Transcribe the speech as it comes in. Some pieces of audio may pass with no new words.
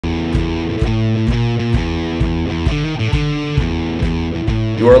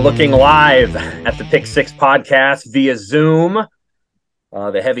You are looking live at the Pick Six podcast via Zoom.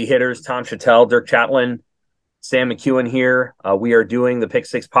 The heavy hitters, Tom Shatel, Dirk Chatelain, Sam McKewon here. We are doing the Pick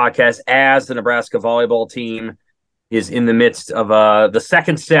Six podcast as the Nebraska volleyball team is in the midst of the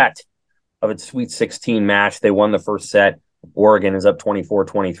second set of its Sweet 16 match. They won the first set. Oregon is up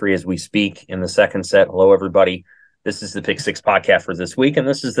 24-23 as we speak in the second set. Hello, everybody. This is the Pick Six podcast for this week, and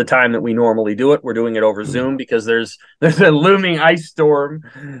this is the time that we normally do it. We're doing it over Zoom because there's a looming ice storm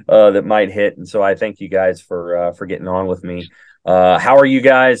that might hit, and so I thank you guys for getting on with me. How are you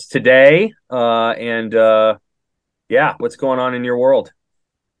guys today? Yeah, what's going on in your world?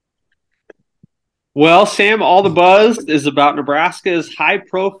 Well, Sam, all the buzz is about Nebraska's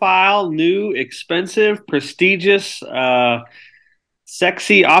high-profile, new, expensive, prestigious,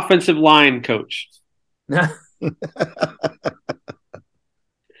 sexy offensive line coach.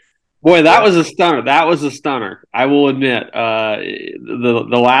 Boy, that was a stunner. That was a stunner. I will admit. The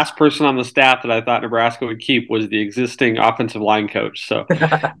last person on the staff that I thought Nebraska would keep was the existing offensive line coach. So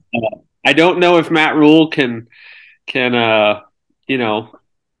I don't know if Matt Rule can ruin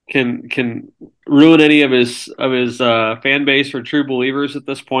any of his fan base or true believers at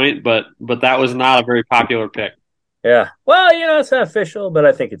this point. But that was not a very popular pick. Yeah. Well, it's not official, but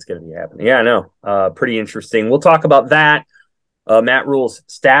I think it's going to be happening. Yeah, I know. Pretty interesting. We'll talk about that. Matt Rule's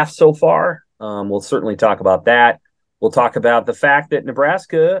staff so far. We'll certainly talk about that. We'll talk about the fact that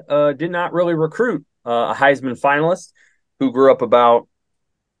Nebraska did not really recruit a Heisman finalist who grew up about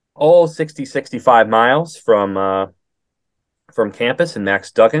 65 miles from campus, and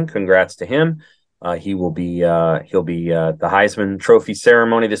Max Duggan. Congrats to him. He'll be at the Heisman Trophy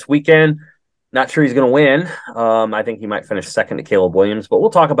ceremony this weekend. Not sure he's going to win. I think he might finish second to Caleb Williams, but we'll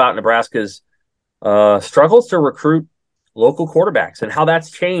talk about Nebraska's struggles to recruit local quarterbacks and how that's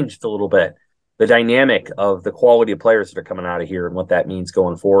changed a little bit. The dynamic of the quality of players that are coming out of here and what that means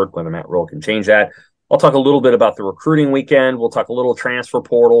going forward, whether Matt Rule can change that. I'll talk a little bit about the recruiting weekend. We'll talk a little transfer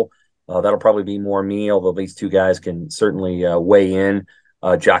portal. That'll probably be more me, although these two guys can certainly weigh in.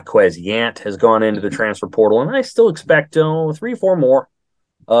 Jaquez Yant has gone into the transfer portal, and I still expect 3 or 4 more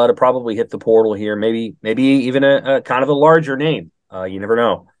to probably hit the portal here. Maybe even a kind of a larger name. You never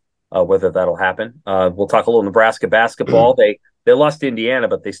know whether that'll happen. We'll talk a little Nebraska basketball. They lost to Indiana,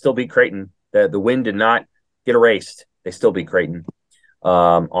 but they still beat Creighton. The win did not get erased. They still beat Creighton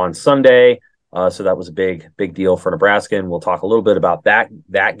on Sunday. So that was a big deal for Nebraska, and we'll talk a little bit about that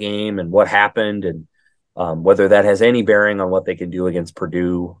game and what happened and whether that has any bearing on what they can do against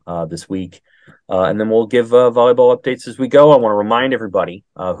Purdue this week. And then we'll give volleyball updates as we go. I want to remind everybody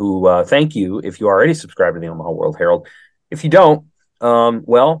who thank you if you already subscribe to the Omaha World-Herald. If you don't,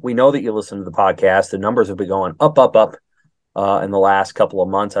 well, we know that you listen to the podcast. The numbers have been going up in the last couple of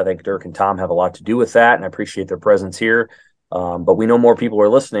months. I think Dirk and Tom have a lot to do with that, and I appreciate their presence here. But we know more people are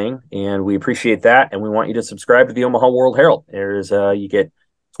listening, and we appreciate that, and we want you to subscribe to the Omaha World-Herald. There's you get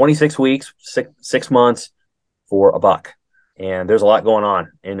 26 weeks, 6 months for $1. And there's a lot going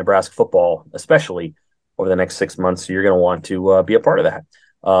on in Nebraska football, especially over the next 6 months. So you're going to want to be a part of that.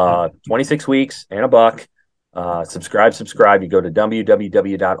 26 weeks and $1. Subscribe. You go to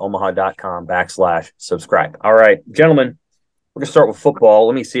www.omaha.com/subscribe. All right, gentlemen, we're going to start with football.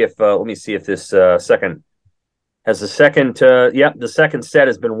 Let me see if this second has the second. The second set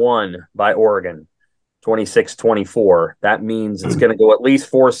has been won by Oregon, 26-24. That means it's going to go at least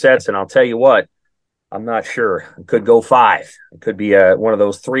 4 sets, and I'll tell you what, I'm not sure. It could go 5. It could be one of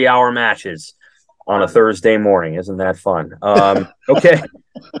those 3-hour matches on a Thursday morning. Isn't that fun? Okay.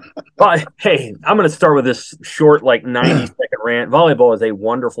 But, hey, I'm going to start with this short, 90-second rant. Volleyball is a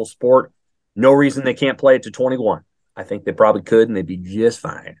wonderful sport. No reason they can't play it to 21. I think they probably could, and they'd be just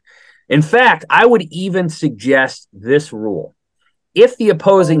fine. In fact, I would even suggest this rule. If the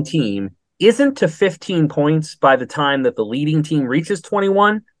opposing team isn't to 15 points by the time that the leading team reaches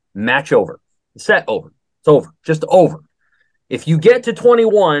 21, match over. Set over. It's over. Just over. If you get to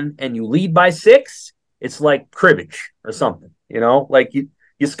 21 and you lead by 6, it's like cribbage or something. Like you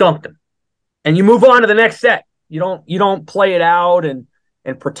skunked them. And you move on to the next set. You don't play it out and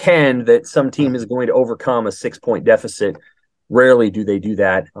pretend that some team is going to overcome a 6-point deficit. Rarely do they do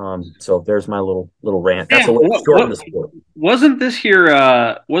that. So there's my little rant. That's a way to shorten the sport. Wasn't this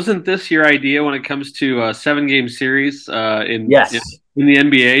your idea when it comes to 7-game series in the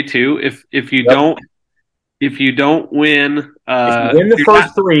NBA too? If you don't win, if you win the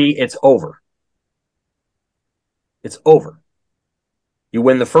first 3, it's over. It's over. You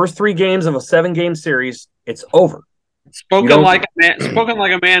win the first 3 games of a 7-game series, it's over. Spoken like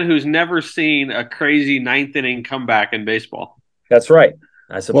a man who's never seen a crazy 9th inning comeback in baseball. That's right.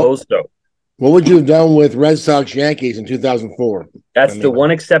 I suppose so. What would you have done with Red Sox Yankees in 2004? That's the one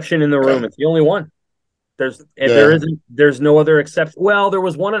exception in the room. It's the only one. Yeah. There's no other exception. Well, there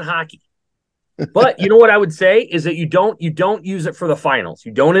was one in hockey. But you know what I would say is that you don't use it for the finals.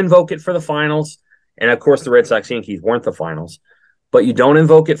 You don't invoke it for the finals. And of course, the Red Sox Yankees weren't the finals. But you don't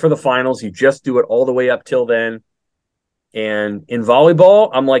invoke it for the finals. You just do it all the way up till then. And in volleyball,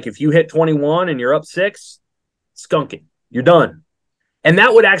 I'm like, if you hit 21 and you're up 6, skunk it. You're done. And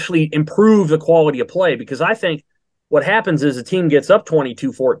that would actually improve the quality of play, because I think what happens is a team gets up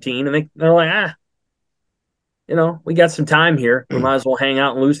 22-14 and they're like, we got some time here. We might as well hang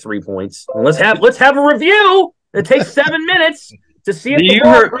out and lose 3 points. And let's have a review. It takes 7 minutes to see if the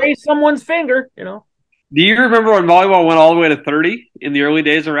ball grazed someone's finger, Do you remember when volleyball went all the way to 30 in the early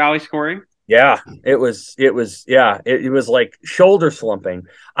days of rally scoring? Yeah, it was like shoulder slumping.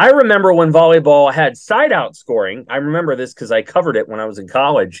 I remember when volleyball had side out scoring. I remember this because I covered it when I was in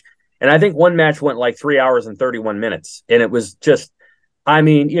college. And I think one match went like 3 hours and 31 minutes. And it was just,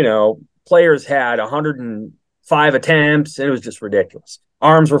 players had 105 attempts, and it was just ridiculous.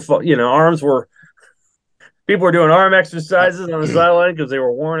 People were doing arm exercises on the sideline because they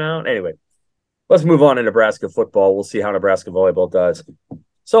were worn out. Anyway, let's move on to Nebraska football. We'll see how Nebraska volleyball does.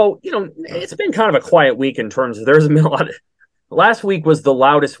 So, it's been kind of a quiet week in terms of there's been a lot of – last week was the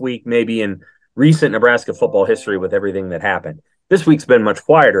loudest week maybe in recent Nebraska football history with everything that happened. This week's been much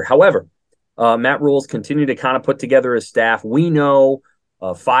quieter. However, Matt Rule's continue to kind of put together his staff. We know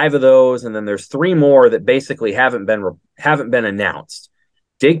 5 of those, and then there's 3 more that basically haven't been announced.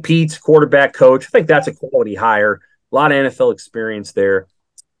 Jake Peets, quarterback coach. I think that's a quality hire. A lot of NFL experience there.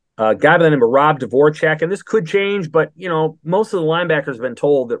 A guy by the name of Rob Dvorak, and this could change, but, most of the linebackers have been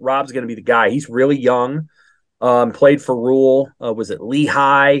told that Rob's going to be the guy. He's really young, played for Rule, was at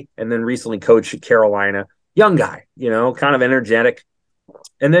Lehigh, and then recently coached at Carolina. Young guy, kind of energetic.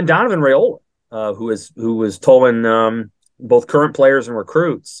 And then Donovan Raiola, who was telling both current players and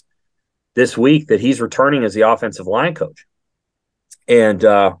recruits this week that he's returning as the offensive line coach. And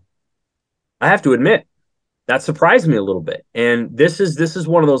I have to admit, that surprised me a little bit. And this is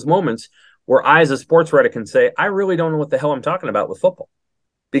one of those moments where I, as a sports writer, can say, I really don't know what the hell I'm talking about with football.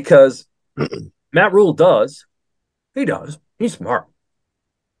 Because Matt Rule does. He does. He's smart.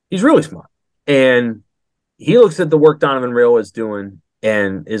 He's really smart. And he looks at the work Donovan Raiola is doing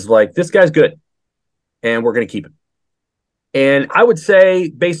and is like, this guy's good. And we're going to keep him. And I would say,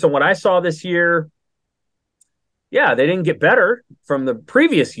 based on what I saw this year, yeah, they didn't get better from the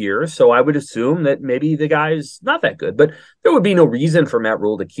previous year, so I would assume that maybe the guy's not that good. But there would be no reason for Matt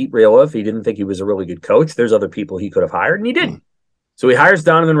Rule to keep Raiola if he didn't think he was a really good coach. There's other people he could have hired, and he didn't. So he hires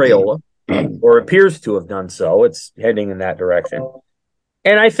Donovan Raiola, or appears to have done so. It's heading in that direction.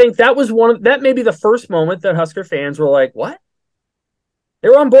 And I think that was that may be the first moment that Husker fans were like, what? They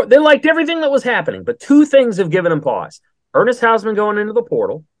were on board. They liked everything that was happening, but 2 things have given them pause. Ernest Hausman going into the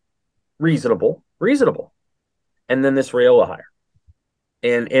portal, reasonable. And then this Raiola hire.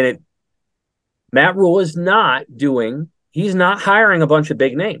 And Matt Rule is he's not hiring a bunch of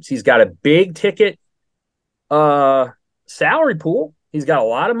big names. He's got a big ticket salary pool. He's got a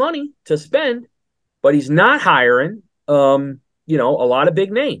lot of money to spend, but he's not hiring a lot of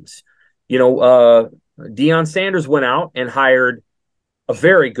big names. Deion Sanders went out and hired a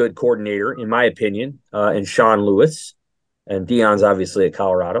very good coordinator, in my opinion, in Sean Lewis. And Deion's obviously at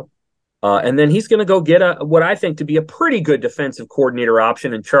Colorado. And then he's going to go get what I think to be a pretty good defensive coordinator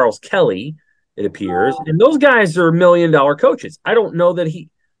option in Charles Kelly, it appears. And those guys are $1 million coaches. I don't know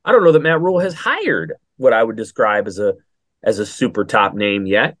that Matt Rule has hired what I would describe as a super top name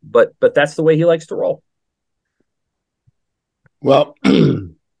yet, but that's the way he likes to roll. Well, let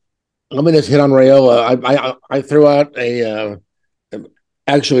me just hit on Raiola. I threw out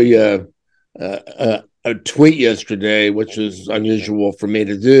a tweet yesterday, which is unusual for me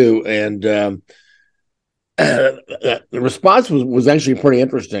to do, and the response was actually pretty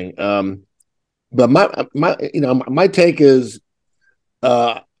interesting. But my take is,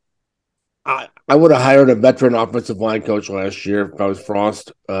 I would have hired a veteran offensive line coach last year if I was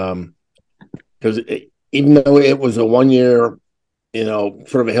Frost, because even though it was a 1 year,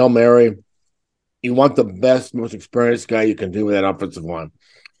 sort of a Hail Mary, you want the best, most experienced guy you can do with that offensive line.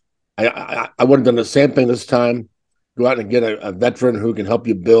 I would have done the same thing this time. Go out and get a veteran who can help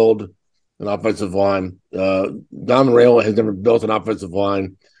you build an offensive line. Don Raiola has never built an offensive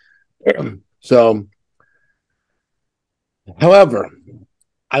line. So, however,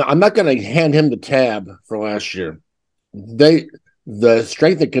 I'm not going to hand him the tab for last year. The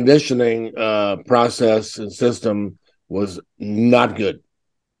strength and conditioning process and system was not good.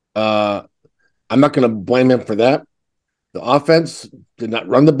 I'm not going to blame him for that. The offense did not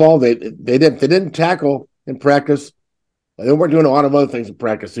run the ball. They didn't tackle in practice. They weren't doing a lot of other things in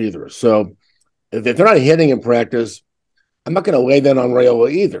practice either. So if they're not hitting in practice, I'm not going to lay that on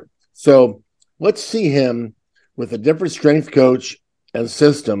Raiola either. So let's see him with a different strength coach and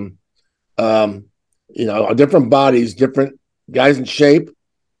system. Different bodies, different guys in shape,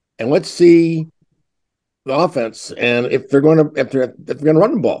 and let's see the offense and if they're going to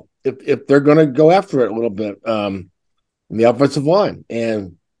run the ball, if they're going to go after it a little bit in the offensive line,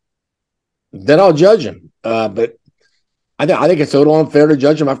 and then I'll judge him. But I think it's a little unfair to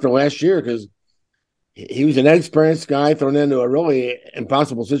judge him after last year because he was an inexperienced guy thrown into a really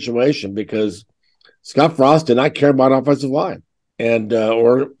impossible situation because Scott Frost did not care about offensive line and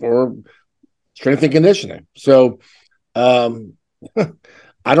or strength and conditioning. So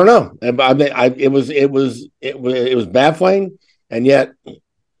I don't know. It was baffling, and yet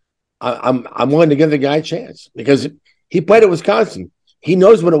I'm willing to give the guy a chance because he played at Wisconsin. He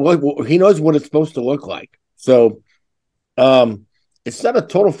knows he knows what it's supposed to look like. So it's not a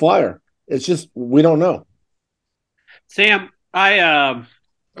total flyer. It's just we don't know. Sam, I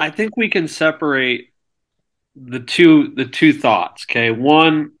think we can separate the two thoughts. Okay,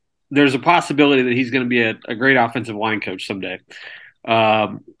 one, there's a possibility that he's going to be a great offensive line coach someday,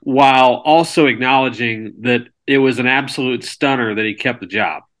 while also acknowledging that it was an absolute stunner that he kept the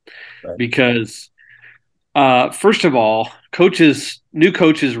job. Right. Because first of all, new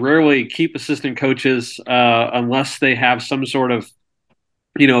coaches rarely keep assistant coaches unless they have some sort of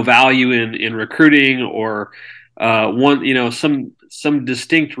value in recruiting or some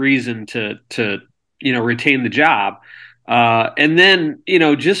distinct reason to retain the job. And then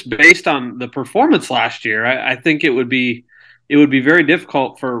just based on the performance last year, I think it would be very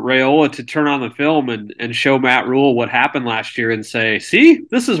difficult for Raiola to turn on the film and show Matt Rule what happened last year and say, see,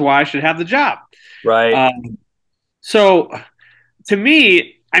 this is why I should have the job. Right. So to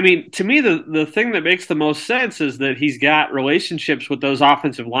me, the thing that makes the most sense is that he's got relationships with those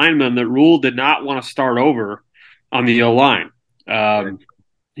offensive linemen that Rule did not want to start over on the O-line. Right.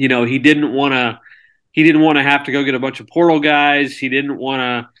 He didn't want to have to go get a bunch of portal guys. He didn't want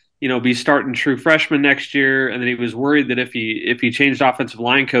to, be starting true freshmen next year. And then he was worried that if he changed offensive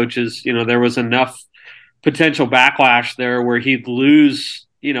line coaches, there was enough potential backlash there where he'd lose,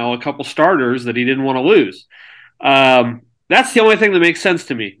 a couple starters that he didn't want to lose. That's the only thing that makes sense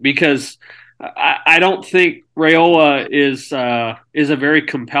to me because I don't think Raiola is a very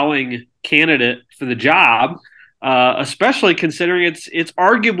compelling candidate for the job, especially considering it's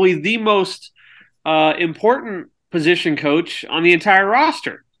arguably the most important position coach on the entire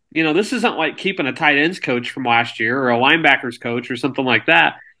roster. This isn't like keeping a tight ends coach from last year or a linebackers coach or something like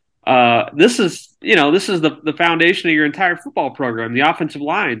that. This is the foundation of your entire football program, the offensive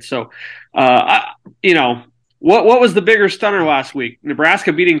line. So, what was the bigger stunner last week?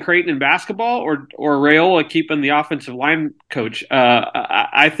 Nebraska beating Creighton in basketball or Raiola keeping the offensive line coach?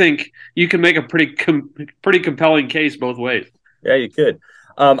 I think you can make a pretty compelling case both ways. Yeah, you could.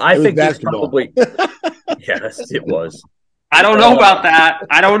 I think it's probably yes, it was. I don't know about that.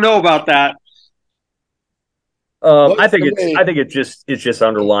 I think it just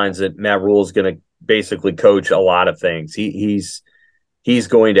underlines that Matt Rule is going to basically coach a lot of things. He's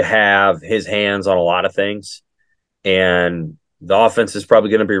going to have his hands on a lot of things, and the offense is probably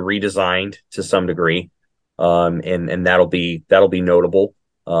going to be redesigned to some degree, and that'll be notable.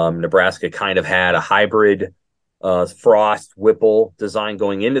 Nebraska kind of had a hybrid Frost Whipple design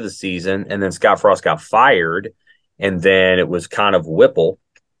going into the season, and then Scott Frost got fired, and then it was kind of Whipple's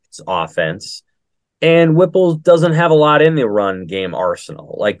offense. And Whipple doesn't have a lot in the run game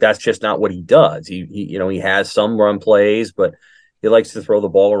arsenal. Like that's just not what he does. He has some run plays, but he likes to throw the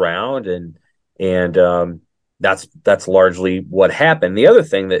ball around, and that's largely what happened. The other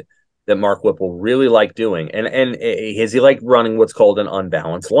thing that Mark Whipple really liked doing, and is he liked running what's called an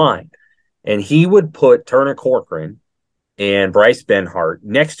unbalanced line. And he would put Turner Corcoran and Bryce Benhart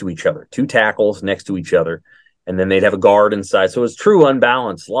next to each other, two tackles next to each other, and then they'd have a guard inside. So it was true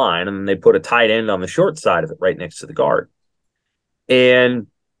unbalanced line, and then they put a tight end on the short side of it right next to the guard. And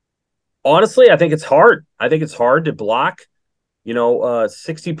honestly, I think it's hard. I think it's hard to block,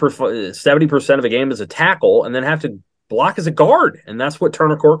 70% of a game as a tackle and then have to block as a guard. And that's what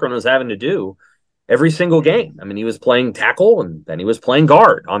Turner Corcoran was having to do every single game. I mean, he was playing tackle and then he was playing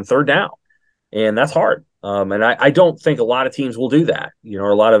guard on third down. And that's hard. And I don't think a lot of teams will do that.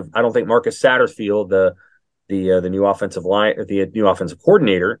 I don't think Marcus Satterfield, the new offensive line, the new offensive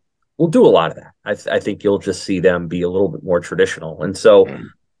coordinator, will do a lot of that. I think you'll just see them be a little bit more traditional. And so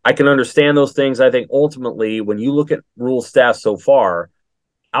I can understand those things. I think ultimately, when you look at Rule's staff so far,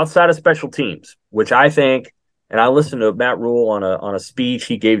 outside of special teams, which I think And I listened to Matt Rule on a speech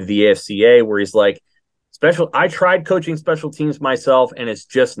he gave to the AFCA where he's like, I tried coaching special teams myself, and it's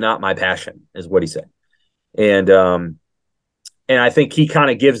just not my passion, is what he said. And I think he kind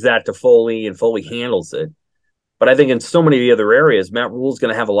of gives that to Foley, and Foley handles it. But I think in so many of the other areas, Matt Rule is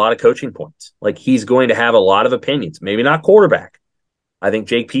going to have a lot of coaching points. Like, he's going to have a lot of opinions, maybe not quarterback. I think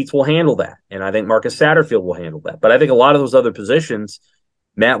Jake Peets will handle that. And I think Marcus Satterfield will handle that. But I think a lot of those other positions,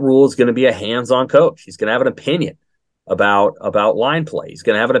 Matt Rule is going to be a hands-on coach. He's going to have an opinion about line play. He's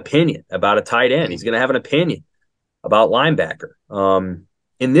going to have an opinion about a tight end. He's going to have an opinion about linebacker.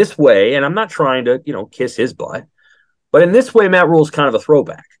 In this way, and I'm not trying to, kiss his butt, but in this way, Matt Rule is kind of a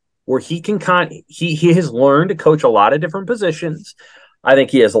throwback where he can he has learned to coach a lot of different positions. I think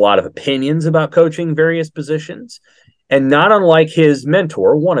he has a lot of opinions about coaching various positions. And not unlike his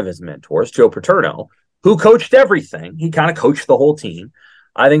mentor, one of his mentors, Joe Paterno, who coached everything. He kind of coached the whole team.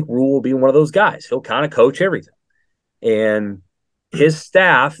 I think Rule will be one of those guys. He'll kind of coach everything. And his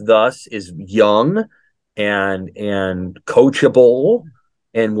staff, thus, is young and coachable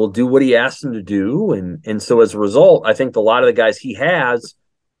and will do what he asks them to do. And so as a result, I think a lot of the guys he has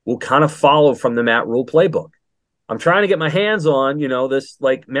will kind of follow from the Matt Rule playbook. I'm trying to get my hands on, this,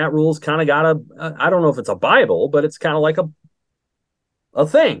 like, Matt Rule's kind of got I don't know if it's a Bible, but it's kind of like a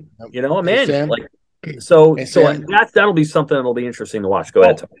thing, a manual. Like, so that'll be something that'll be interesting to watch. Go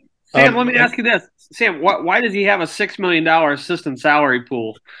ahead, Tom. Sam, let me ask you this. Sam, why does he have a $6 million assistant salary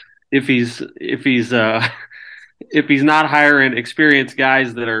pool if he's not hiring experienced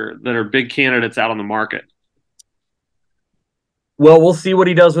guys that are big candidates out on the market? Well, we'll see what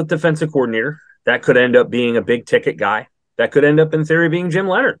he does with defensive coordinator. That could end up being a big ticket guy. That could end up, in theory, being Jim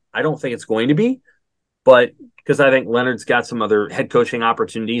Leonhard. I don't think it's going to be, but because I think Leonard's got some other head coaching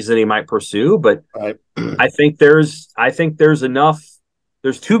opportunities that he might pursue. But right. I think there's enough.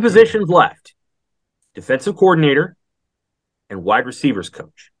 There's two positions left: defensive coordinator and wide receivers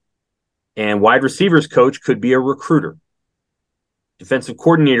coach. And wide receivers coach could be a recruiter. Defensive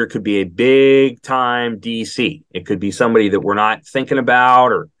coordinator could be a big time DC. It could be somebody that we're not thinking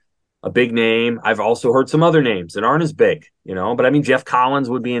about or a big name. I've also heard some other names that aren't as big, but I mean, Jeff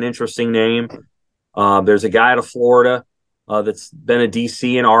Collins would be an interesting name. There's a guy out of Florida that's been a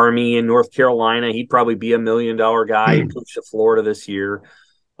DC and Army in North Carolina. He'd probably be $1 million guy. He coached at Florida this year.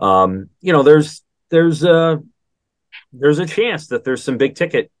 There's a chance that there's some big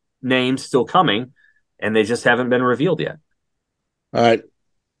ticket names still coming, and they just haven't been revealed yet. All right.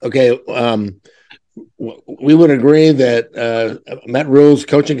 Okay. We would agree that Matt Rule's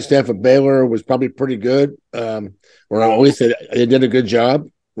coaching staff at Baylor was probably pretty good. Or I always say they did a good job,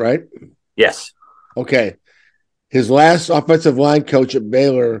 right? Yes. Okay. His last offensive line coach at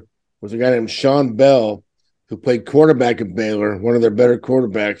Baylor was a guy named Sean Bell, who played quarterback at Baylor, one of their better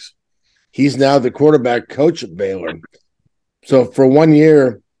quarterbacks. He's now the quarterback coach at Baylor. So for 1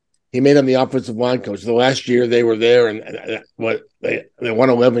 year, he made him the offensive line coach. The last year they were there, and they won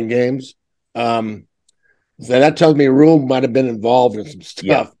 11 games. So that tells me Rule might have been involved in some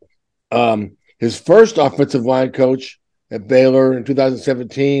stuff. Yeah. His first offensive line coach at Baylor in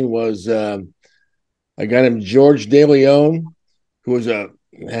 2017 was a guy named George DeLeon, who was who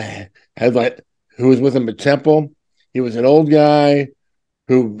was with him at Temple. He was an old guy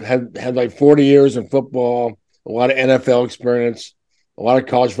who had like 40 years in football, a lot of NFL experience, a lot of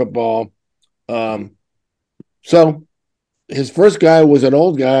college football. So his first guy was an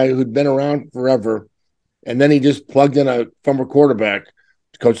old guy who'd been around forever, and then he just plugged in a former quarterback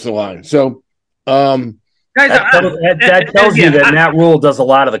to coach the line. So that tells you that Matt Rule does a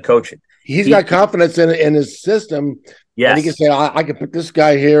lot of the coaching. He's got confidence in his system. Yes. And he can say, I can put this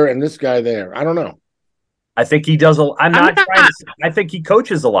guy here and this guy there. I don't know. I think he does. I think he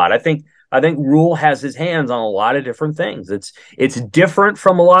coaches a lot. I think Rule has his hands on a lot of different things. It's different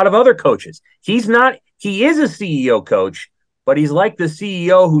from a lot of other coaches. He is a CEO coach, but he's like the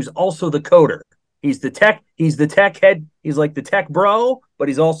CEO who's also the coder. He's the tech head. He's like the tech bro, but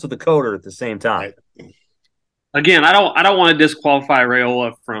he's also the coder at the same time. Again, I don't want to disqualify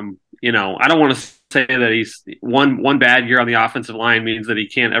Raiola from, I don't want to say that he's one bad year on the offensive line means that he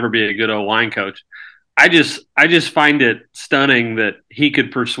can't ever be a good O-line coach. I just find it stunning that he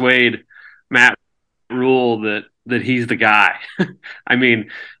could persuade Matt Rule that he's the guy. I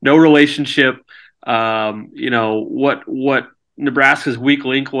mean, no relationship. What Nebraska's weak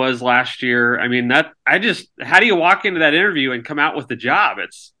link was last year. I mean, how do you walk into that interview and come out with the job?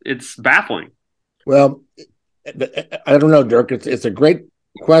 It's baffling. Well, I don't know, Dirk. It's a great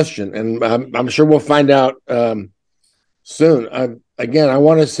question, and I'm sure we'll find out soon. I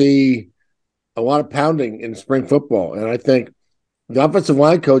want to see a lot of pounding in spring football, and I think the offensive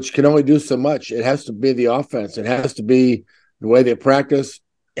line coach can only do so much. It has to be the offense. It has to be the way they practice.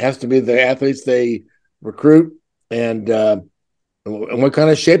 It has to be the athletes they recruit and what kind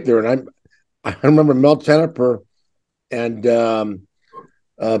of shape they're in. I remember Mel Tenniper and Boyd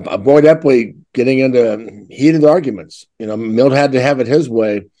Epley getting into heated arguments. Milt had to have it his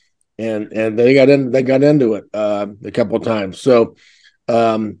way, and they got into it a couple of times. So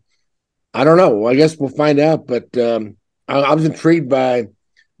I don't know. I guess we'll find out. But I was intrigued by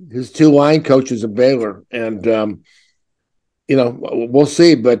his two line coaches at Baylor, and we'll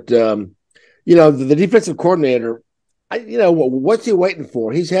see. But the defensive coordinator, what's he waiting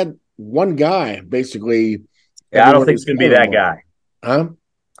for? He's had one guy basically. Yeah, I don't think it's going to be that guy. Huh?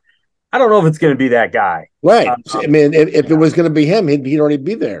 I don't know if it's going to be that guy. Right. I mean, if it was going to be him, he'd already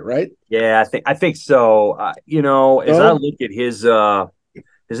be there, right? Yeah, I think so. As I look at his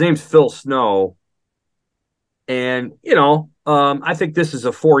name's Phil Snow, and I think this is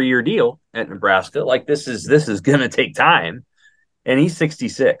a 4-year deal at Nebraska. Like this is going to take time, and he's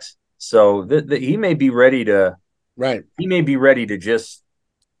 66, so he may be ready to. Right. He may be ready to just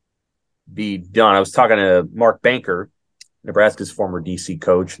be done. I was talking to Mark Banker, Nebraska's former DC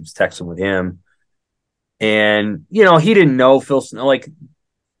coach. I was texting with him, and he didn't know Phil Snow. Like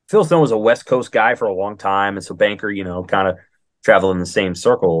Phil Snow was a West Coast guy for a long time, and so Banker, kind of traveled in the same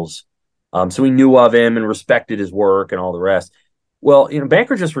circles. So he knew of him and respected his work and all the rest. Well,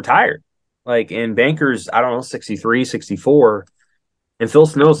 Banker just retired. And Banker's, I don't know, 63, 64, and Phil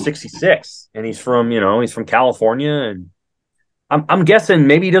Snow's 66, and he's from California, and I'm guessing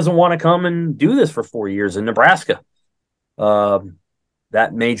maybe he doesn't want to come and do this for 4 years in Nebraska.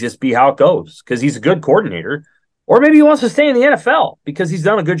 That may just be how it goes because he's a good coordinator, or maybe he wants to stay in the NFL because he's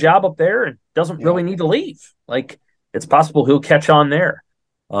done a good job up there and doesn't really need to leave. It's possible he'll catch on there.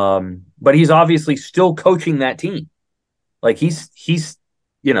 But he's obviously still coaching that team. I think he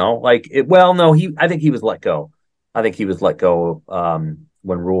was let go. I think he was let go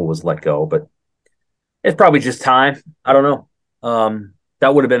when Rule was let go, but it's probably just time. I don't know.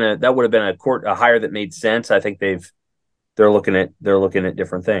 That would have been a hire that made sense. I think they're looking at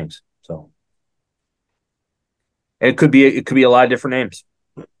different things. So, and it could be a lot of different names.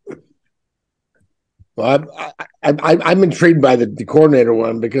 Well, I'm intrigued by the coordinator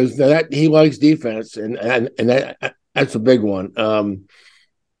one because that he likes defense and that's a big one.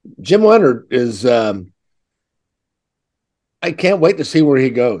 Jim Leonard is. I can't wait to see where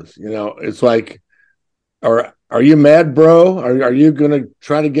he goes. It's like, are you mad, bro? Are you going to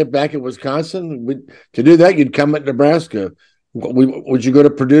try to get back at Wisconsin? To do that, you'd come at Nebraska. Would you go to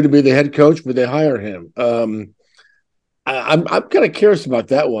Purdue to be the head coach? Would they hire him? I'm kind of curious about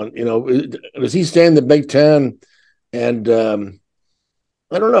that one. Does he stay in the Big Ten? And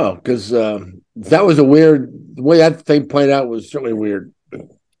I don't know because that was the way that thing played out was certainly weird.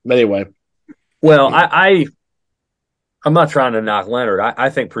 But anyway, well, I'm not trying to knock Leonard.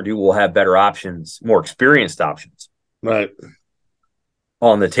 I think Purdue will have better options, more experienced options, right,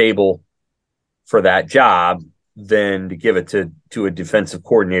 on the table for that job than to give it to a defensive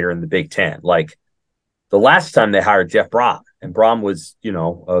coordinator in the Big Ten. The last time they hired Jeff Brom, and Brom was,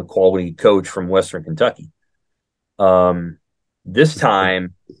 a quality coach from Western Kentucky. This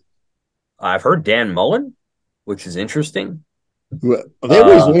time, I've heard Dan Mullen, which is interesting. Well, they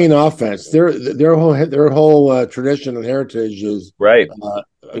always lean offense. Their whole tradition and heritage is right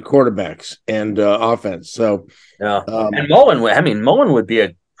quarterbacks and offense. So, and Mullen would be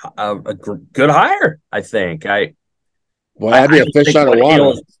a good hire. I think. That'd be a fish out of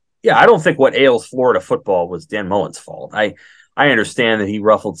water. I don't think what ails Florida football was Dan Mullen's fault. I understand that he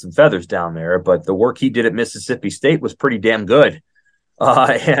ruffled some feathers down there, but the work he did at Mississippi State was pretty damn good.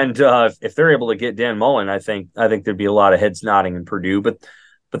 And if they're able to get Dan Mullen, I think there'd be a lot of heads nodding in Purdue, but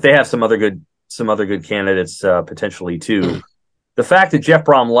they have some other good candidates potentially too. The fact that Jeff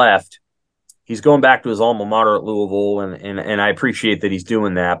Brom left, he's going back to his alma mater at Louisville, and I appreciate that he's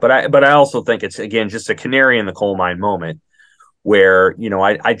doing that. But I also think it's again just a canary in the coal mine moment where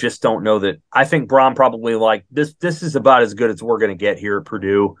I just don't know that. I think Brom probably this is about as good as we're going to get here at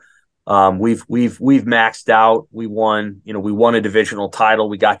Purdue. We've maxed out. We won a divisional title.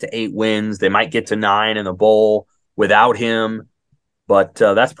 We got to 8 wins. They might get to 9 in the bowl without him, but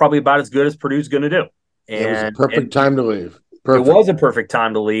that's probably about as good as Purdue's going to do. And it was a perfect time to leave. It was a perfect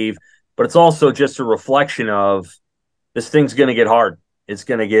time to leave, but it's also just a reflection of this thing's going to get hard. It's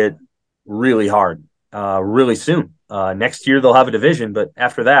going to get really hard, really soon. Next year they'll have a division, but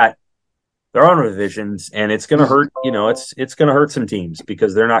after that, there are no divisions, and it's going to hurt. It's going to hurt some teams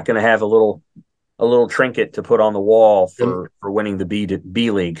because they're not going to have a little trinket to put on the wall for winning the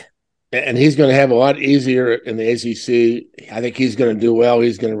B League. And he's going to have a lot easier in the ACC. I think he's going to do well.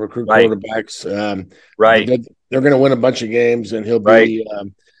 He's going to recruit quarterbacks. Right. They're going to win a bunch of games, and he'll be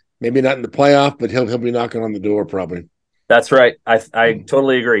maybe not in the playoff, but he'll be knocking on the door probably. That's right. I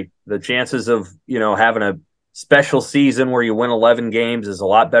totally agree. The chances of having a special season where you win 11 games is a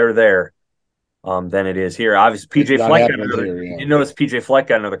lot better there than it is here. Obviously, PJ Fleck got another. Here, yeah. You notice PJ Fleck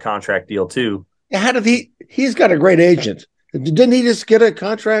got another contract deal too. Yeah, how did he? He's got a great agent. Didn't he just get a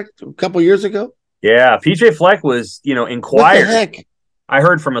contract a couple years ago? Yeah, PJ Fleck was, inquired. What the heck? I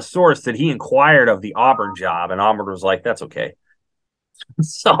heard from a source that he inquired of the Auburn job, and Auburn was like, "That's okay."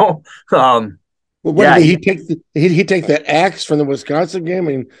 So, well, what did he take? He take that axe from the Wisconsin game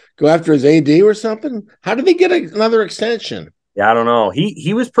and go after his AD or something? How did he get another extension? Yeah, I don't know.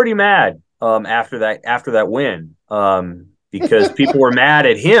 He was pretty mad after that win because people were mad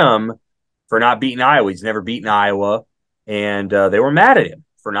at him for not beating Iowa. He's never beaten Iowa. And they were mad at him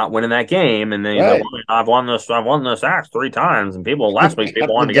for not winning that game. And then I've won this axe 3 times, and last week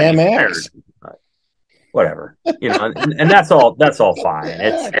people wanted to get me fired. Whatever, and that's all. That's all fine.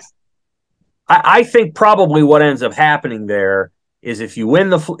 I think probably what ends up happening there is if you win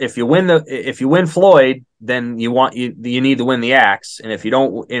Floyd, then you need to win the axe, and if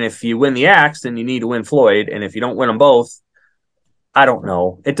you win the axe, then you need to win Floyd, and if you don't win them both, I don't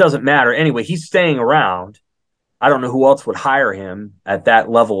know. It doesn't matter anyway. He's staying around. I don't know who else would hire him at that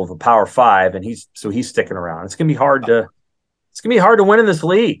level of a Power 5, and he's sticking around. It's gonna be hard to win in this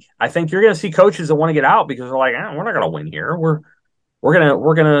league. I think you're gonna see coaches that want to get out because they're like, we're not gonna win here. We're gonna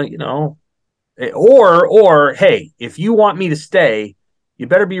or hey, if you want me to stay, you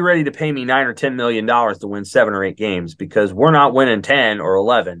better be ready to pay me $9 or $10 million to win 7 or 8 games because we're not winning 10 or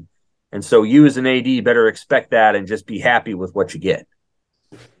 11. And so you as an AD better expect that and just be happy with what you get.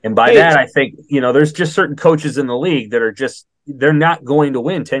 And by that, I think, there's just certain coaches in the league that are they're not going to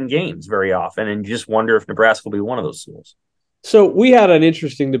win 10 games very often. And you just wonder if Nebraska will be one of those schools. So we had an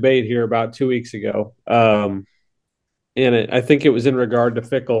interesting debate here about 2 weeks ago. And I think it was in regard to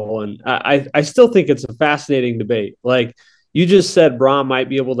Fickell. And I still think it's a fascinating debate. Like you just said, Braun might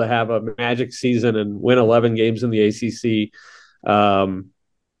be able to have a magic season and win 11 games in the ACC.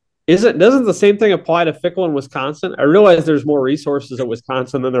 Doesn't the same thing apply to Fickell in Wisconsin? I realize there's more resources at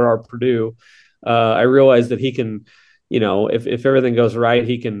Wisconsin than there are Purdue. I realize that he can, if everything goes right,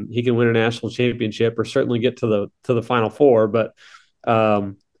 he can win a national championship or certainly get to the Final Four. But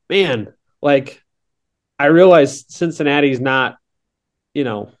man, like I realize Cincinnati's not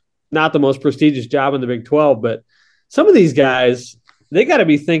the most prestigious job in the Big 12, but some of these guys, they got to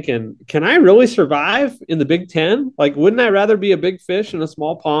be thinking, can I really survive in the Big 10? Like, wouldn't I rather be a big fish in a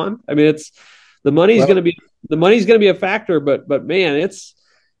small pond? I mean, the money's going to be a factor, but man,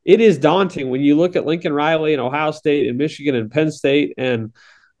 it is daunting when you look at Lincoln Riley and Ohio State and Michigan and Penn State. And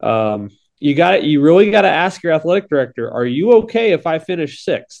you really got to ask your athletic director, are you okay if I finish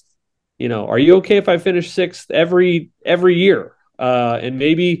 6th? Are you okay if I finish 6th every year? And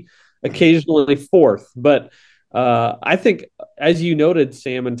maybe occasionally 4th, but I think, as you noted,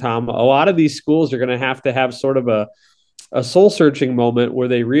 Sam and Tom, a lot of these schools are going to have sort of a soul-searching moment where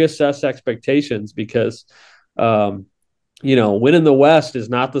they reassess expectations because, winning the West is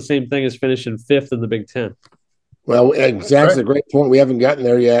not the same thing as finishing 5th in the Big 10. Well, exactly. A great point. We haven't gotten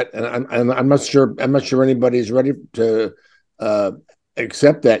there yet, and I'm not sure. I'm not sure anybody's ready to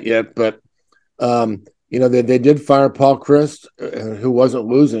accept that yet. But they did fire Paul Chryst, who wasn't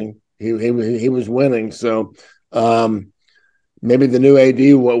losing. He was winning. So. Maybe the new AD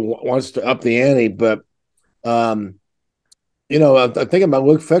wants to up the ante, but I'm thinking about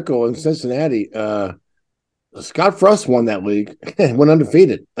Luke Fickell in Cincinnati. Scott Frost won that league and went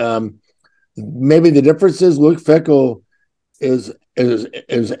undefeated. Maybe the difference is Luke Fickell is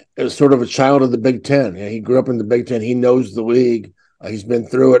sort of a child of the Big Ten. He grew up in the Big Ten. He knows the league. He's been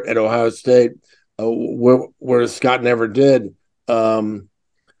through it at Ohio State, where Scott never did.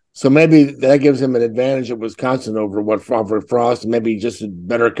 So maybe that gives him an advantage at Wisconsin over Frost, and maybe just a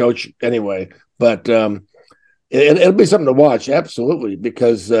better coach anyway. But it'll be something to watch, absolutely,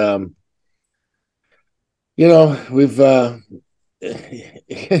 because we've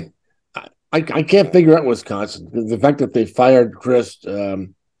I can't figure out Wisconsin. The fact that they fired Chryst,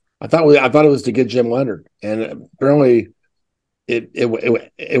 I thought it was to get Jim Leonard, and apparently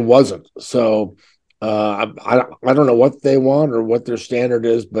it wasn't. So. I don't know what they want or what their standard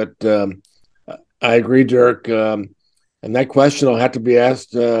is, but I agree, Dirk. And that question will have to be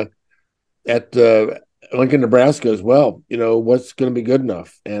asked at Lincoln, Nebraska as well. What's going to be good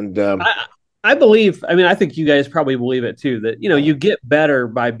enough? And I believe, I think you guys probably believe it too, that, you get better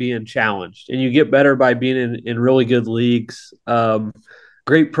by being challenged and you get better by being in really good leagues.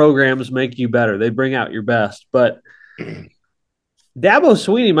 great programs make you better. They bring out your best. But Dabo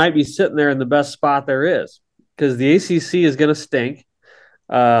Swinney might be sitting there in the best spot there is because the ACC is going to stink.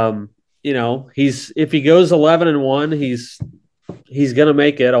 If he goes 11-1, he's going to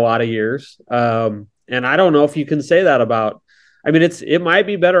make it a lot of years. And I don't know if you can say that about. I mean, it might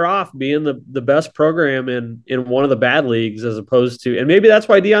be better off being the best program in one of the bad leagues as opposed to, and maybe that's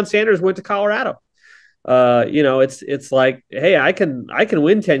why Deion Sanders went to Colorado. It's like, hey, I can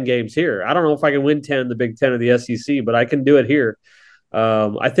win 10 games here. I don't know if I can win 10 in the Big Ten or the SEC, but I can do it here.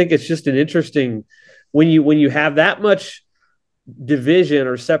 I think it's just an interesting when you have that much division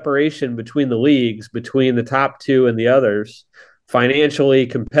or separation between the leagues, between the top two and the others, financially,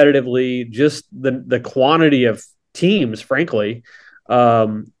 competitively, just the quantity of teams, frankly.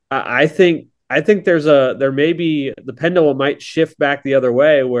 I think there may be the pendulum might shift back the other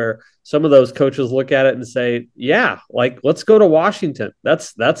way where some of those coaches look at it and say, yeah, like let's go to Washington.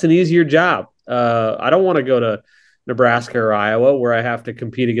 That's an easier job. I don't want to go to Nebraska or Iowa where I have to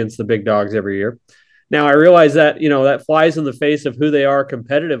compete against the big dogs every year. Now I realize that, that flies in the face of who they are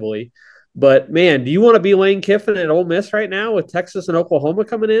competitively, but man, do you want to be Lane Kiffin at Ole Miss right now with Texas and Oklahoma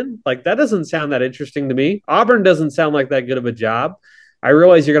coming in? Like that doesn't sound that interesting to me. Auburn doesn't sound like that good of a job. I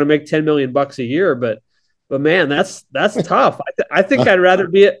realize you're going to make $10 million a year, but man, that's tough. I think I'd rather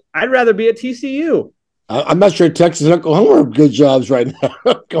be at TCU. I'm not sure Texas and Oklahoma are good jobs right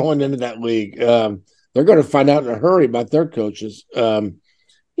now going into that league. They're going to find out in a hurry about their coaches. The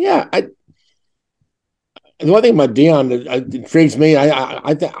one thing about Deion intrigues me.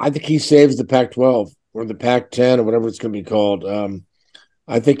 I think he saves the Pac-12 or the Pac-10 or whatever it's going to be called.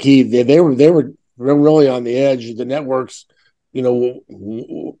 I think they were really on the edge. The networks, want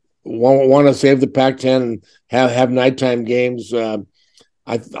to save the Pac-10 and have nighttime games.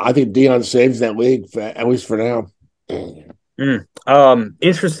 I think Deion saves that league at least for now.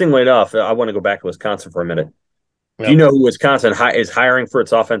 Interestingly enough, I want to go back to Wisconsin for a minute. Yep. Do you know who Wisconsin is hiring for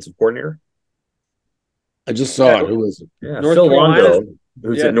its offensive coordinator? I just saw it. Who is it? Yeah, Phil Longo,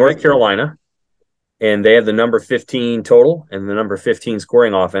 who's at North Carolina, and they have the number 15 total and the number 15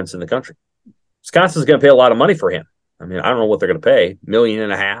 scoring offense in the country. Wisconsin's going to pay a lot of money for him. I mean, I don't know what they're going to pay, $1.5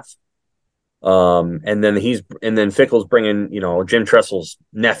 million. And then Fickell's bringing, Jim Tressel's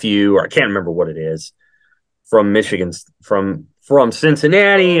nephew, or I can't remember what it is, from Michigan, from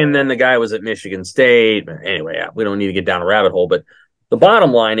Cincinnati, and then the guy was at Michigan State. But anyway, we don't need to get down a rabbit hole. But the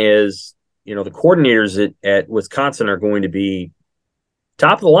bottom line is, the coordinators at Wisconsin are going to be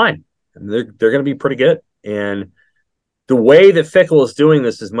top of the line. And they're going to be pretty good. And the way that Fickell is doing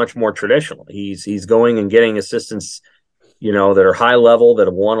this is much more traditional. He's going and getting assistants, that are high level, that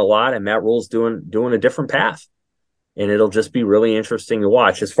have won a lot, and Matt Rule's doing a different path. And it'll just be really interesting to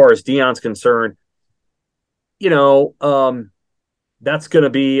watch. As far as Deion's concerned, that's going to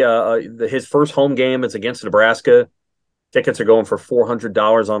be his first home game is against Nebraska. Tickets are going for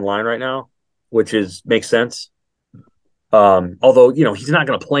 $400 online right now, which makes sense. Although, he's not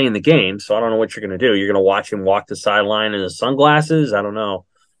going to play in the game, so I don't know what you're going to do. You're going to watch him walk the sideline in his sunglasses? I don't know.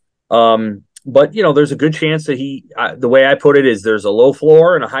 But, there's a good chance that the way I put it is there's a low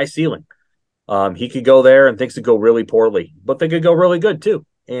floor and a high ceiling. He could go there and things could go really poorly, but they could go really good too.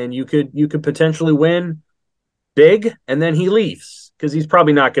 And you could potentially win big, and then he leaves because he's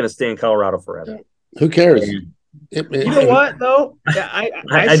probably not going to stay in Colorado forever. Who cares? You know what though? Yeah,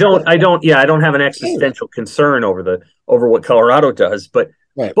 I don't have an existential concern over what Colorado does, but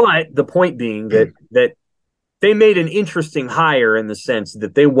the point being that they made an interesting hire in the sense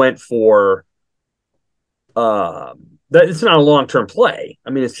that they went for that it's not a long-term play. I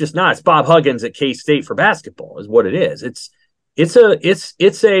mean, it's just not. It's Bob Huggins at K-State for basketball is what it is. It's a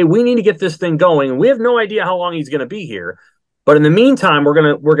we need to get this thing going, and we have no idea how long he's going to be here. But in the meantime,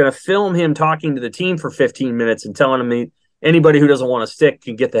 we're gonna film him talking to the team for 15 minutes and telling him anybody who doesn't want to stick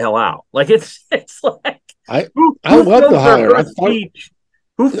can get the hell out. Like it's like I love the hire.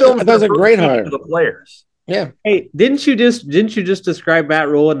 Who filmed that was a great hire for the players? Yeah. Hey, didn't you just describe Matt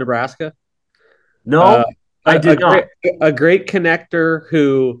Rule in Nebraska? No, I did not. A great connector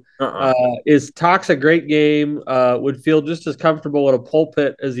who talks a great game, would feel just as comfortable at a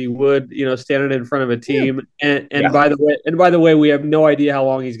pulpit as he would, standing in front of a team. Yeah. And by the way, we have no idea how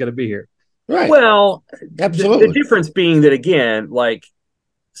long he's going to be here. Right. Well, absolutely. The difference being that again, like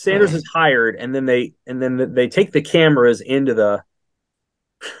Sanders is hired, and then they take the cameras into the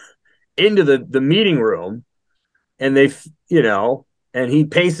meeting room, and and he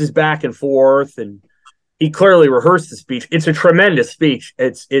paces back and forth, and he clearly rehearsed the speech. It's a tremendous speech.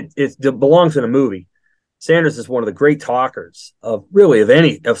 It belongs in a movie. Sanders is one of the great talkers of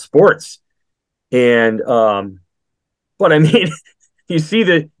sports. And but I mean, you see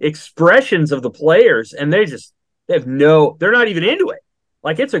the expressions of the players, and they're not even into it.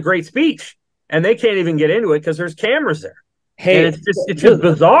 Like, it's a great speech, and they can't even get into it because there's cameras there. Hey, and it's just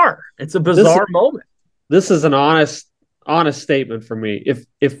bizarre. It's a bizarre moment. This is an honest statement from me.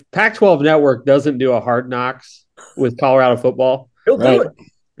 If Pac-12 Network doesn't do a Hard Knocks with Colorado football, he'll do it.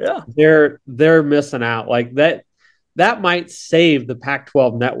 Yeah, they're missing out. Like that might save the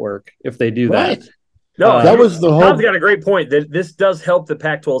Pac-12 Network if they do that. No, that was the whole. Tom's got a great point. That this does help the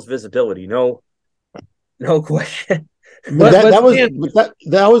Pac-12's visibility. No question.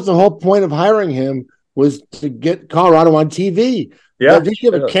 That was the whole point of hiring him, was to get Colorado on TV. Yeah, they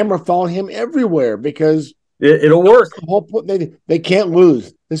should have a camera following him everywhere because it'll work. The whole point, they can't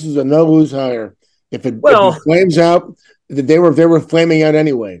lose. This is a no-lose hire. If it flames out, they were flaming out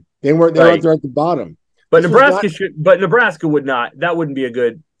anyway. They weren't there at the bottom. But Nebraska would not. That wouldn't be a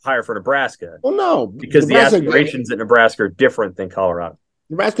good hire for Nebraska. Well, no, because the aspirations at Nebraska are different than Colorado.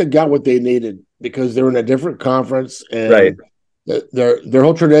 Nebraska got what they needed because they're in a different conference, and their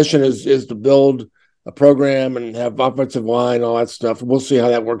whole tradition is to build a program and have offensive line, all that stuff. We'll see how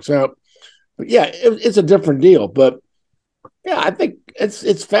that works out. But yeah, it's a different deal. But yeah, I think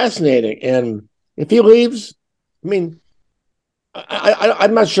it's fascinating. And if he leaves, I mean,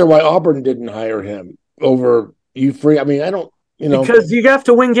 I'm not sure why Auburn didn't hire him over Hugh Freeze. I mean, I don't, because you have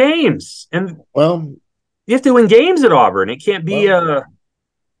to win games, and you have to win games at Auburn. It can't be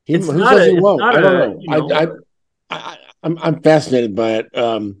who says he won't? I don't know. I'm fascinated by it.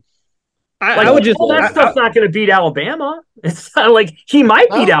 I would just that stuff's not going to beat Alabama. It's not like he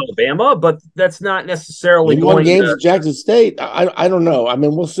might beat Alabama, but that's not necessarily he won games at Jackson State. I don't know. I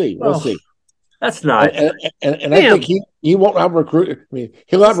mean, we'll see. We'll see. That's not. And I think he won't out recruit. I mean,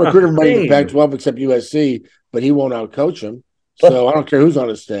 he'll out recruit everybody in the Pac-12 except USC, but he won't out coach them. So I don't care who's on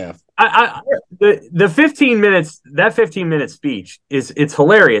his staff. The 15 minutes, that 15-minute speech it's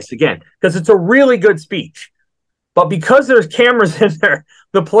hilarious again because it's a really good speech, but because there's cameras in there,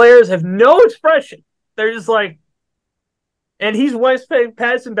 the players have no expression. They're just like, and he's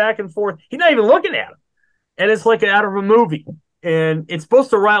passing back and forth. He's not even looking at him, and it's like out of a movie. And it's supposed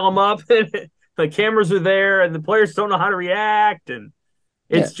to rile them up, and the cameras are there, and the players don't know how to react, and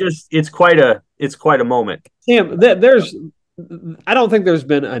it's quite a moment. Sam, I don't think there's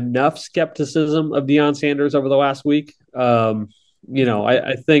been enough skepticism of Deion Sanders over the last week. I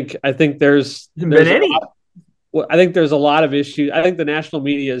think there's been any. I think there's a lot of issues. I think the national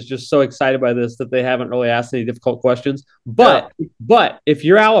media is just so excited by this that they haven't really asked any difficult questions. But if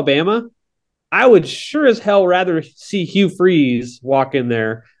you're Alabama, I would sure as hell rather see Hugh Freeze walk in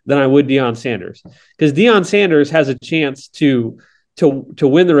there than I would Deion Sanders, because Deion Sanders has a chance to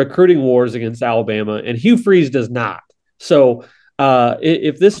win the recruiting wars against Alabama, and Hugh Freeze does not. So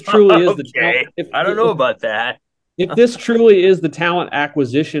if this truly is I don't know about that. If this truly is the talent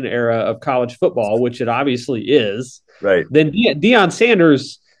acquisition era of college football, which it obviously is, right? Then Deion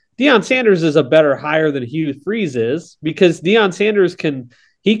Sanders is a better hire than Hugh Freeze is, because Deion Sanders can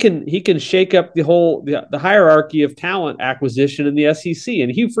shake up the hierarchy of talent acquisition in the SEC, and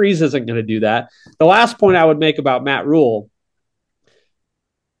Hugh Freeze isn't going to do that. The last point I would make about Matt Rule: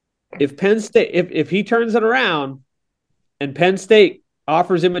 if Penn State, if he turns it around, and Penn State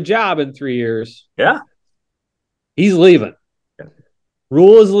offers him a job in 3 years, he's leaving.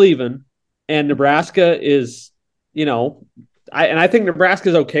 Rule is leaving, and Nebraska is, I think Nebraska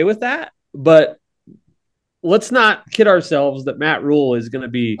is okay with that, but let's not kid ourselves that Matt Rule is going to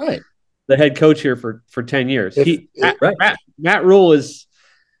be the head coach here for 10 years. Matt Rule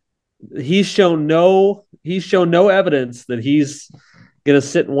he's shown no evidence that he's going to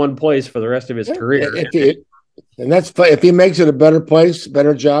sit in one place for the rest of his career. And that's if he makes it a better place,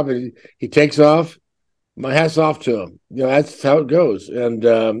 better job, and he takes off, my hat's off to him. That's how it goes. And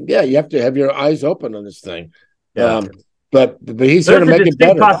you have to have your eyes open on this thing. Yeah. But he's going to make it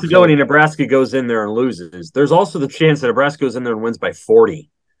better. There's a possibility Nebraska goes in there and loses. There's also the chance that Nebraska goes in there and wins by 40,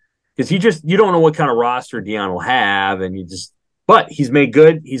 because you don't know what kind of roster Deion will have, and but he's made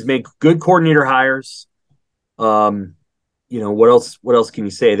good coordinator hires. What else can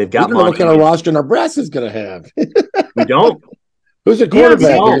you say? They've got what kind of roster Nebraska's going to have. We don't. Who's the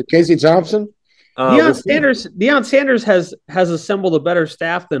quarterback? Casey Thompson. Deion Sanders has assembled a better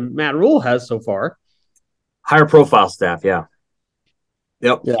staff than Matt Rule has so far. Higher profile staff, yeah.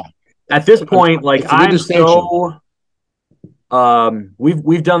 Yep. Yeah. At this point, we've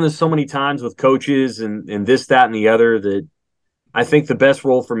done this so many times with coaches and this, that, and the other, that I think the best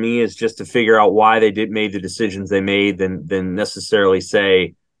role for me is just to figure out why they made the decisions they made than necessarily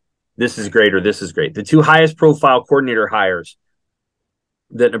say this is great or this is great. The two highest profile coordinator hires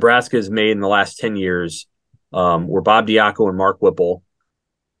that Nebraska has made in the last 10 years were Bob Diaco and Mark Whipple.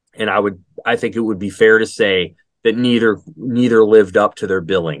 And I think it would be fair to say that neither lived up to their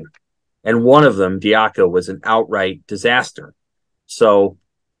billing. And one of them, Diaco, was an outright disaster. So,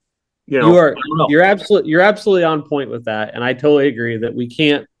 you're absolutely on point with that, and I totally agree that we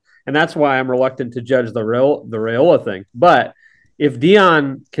can't, and that's why I'm reluctant to judge the Raiola thing. But if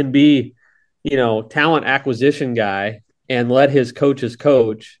Deion can be, talent acquisition guy and let his coaches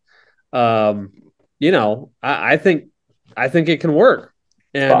coach, I think it can work.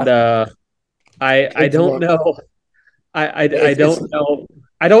 And I don't know. I don't know.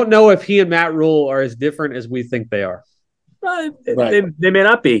 I don't know if he and Matt Rule are as different as we think they are. Right. They may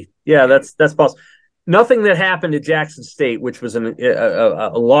not be. Yeah, that's possible. Nothing that happened at Jackson State, which was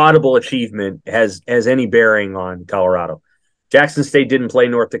a laudable achievement, has any bearing on Colorado. Jackson State didn't play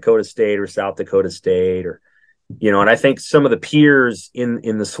North Dakota State or South Dakota State, or and I think some of the peers in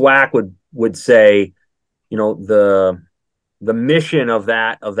the SWAC would say, the mission of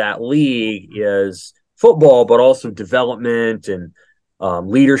that league is football, but also development and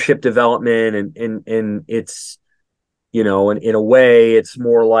leadership development, and it's in a way it's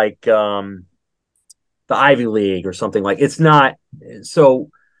more like the Ivy League or something. Like, it's not so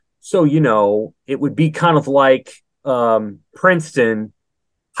it would be kind of like Princeton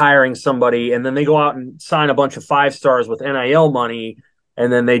hiring somebody and then they go out and sign a bunch of 5-stars with NIL money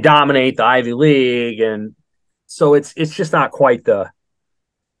and then they dominate the Ivy League. And so it's just not quite to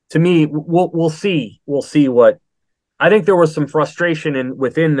me. We'll see what. I think there was some frustration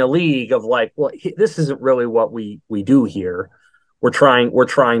within the league of like, well, this isn't really what we do here. We're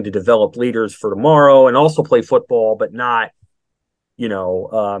trying to develop leaders for tomorrow and also play football, but not,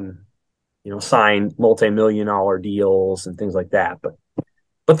 sign multi-million-dollar deals and things like that.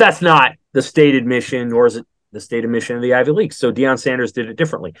 But that's not the stated mission, nor is it the stated mission of the Ivy League. So Deion Sanders did it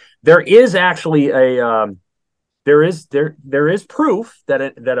differently. There is actually there is proof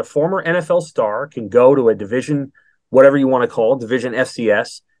that a former NFL star can go to a division, whatever you want to call it, division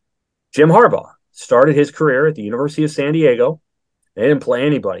FCS. Jim Harbaugh started his career at the University of San Diego. They didn't play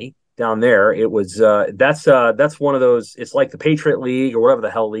anybody down there. It was that's one of those. It's like the Patriot League or whatever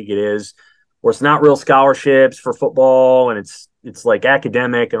the hell league it is, where it's not real scholarships for football and it's like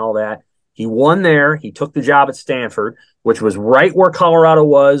academic and all that. He won there. He took the job at Stanford, which was right where Colorado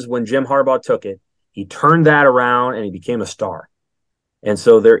was when Jim Harbaugh took it. He turned that around and he became a star. And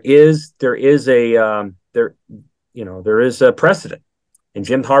so there is a precedent. And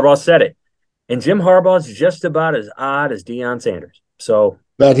Jim Harbaugh said it. And Jim Harbaugh's just about as odd as Deion Sanders. So,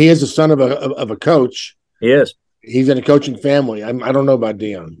 but he is the son of a coach. He is. He's in a coaching family. I don't know about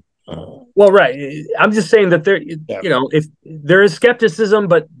Deion. Well, right. I'm just saying that if there is skepticism,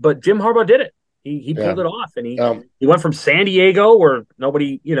 but Jim Harbaugh did it. He pulled it off, and he went from San Diego where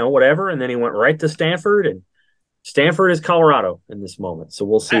nobody, whatever, and then he went right to Stanford, and Stanford is Colorado in this moment. So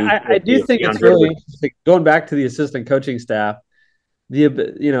we'll see. I do think it's really interesting. Going back to the assistant coaching staff,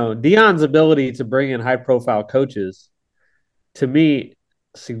 Deion's ability to bring in high profile coaches, to me,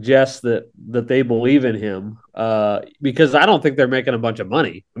 suggests that they believe in him, because I don't think they're making a bunch of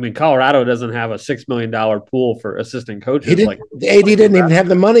money. I mean, Colorado doesn't have a $6 million pool for assistant coaches. The AD didn't even have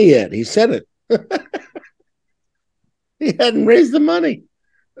the money yet. He said it. He hadn't raised the money.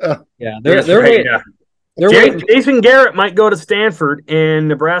 Jason Garrett might go to Stanford, and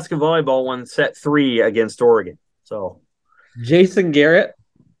Nebraska volleyball won set 3 against Oregon. So Jason Garrett,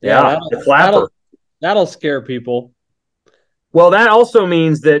 the clapper, that'll scare people. Well, that also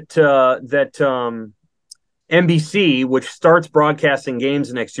means that NBC, which starts broadcasting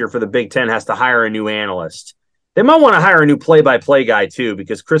games next year for the Big Ten, has to hire a new analyst. They might want to hire a new play-by-play guy too,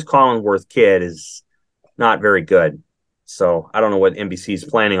 because Chris Collinsworth kid is not very good. So I don't know what NBC is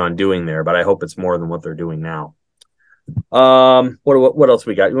planning on doing there, but I hope it's more than what they're doing now. What else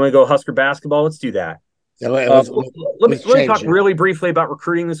we got? You want to go Husker basketball? Let's do that. Yeah, let me talk really briefly about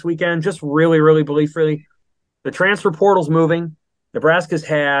recruiting this weekend. Just really, really briefly. The transfer portal's moving. Nebraska's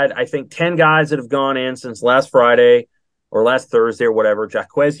had, I think, 10 guys that have gone in since last Friday or last Thursday or whatever.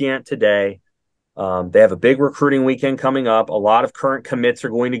 Jaquez Yant today. They have a big recruiting weekend coming up. A lot of current commits are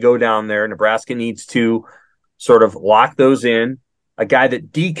going to go down there. Nebraska needs to sort of lock those in. A guy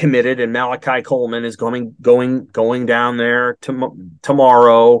that decommitted, and Malachi Coleman, is going down there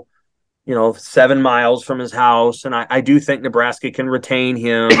tomorrow, 7 miles from his house. And I do think Nebraska can retain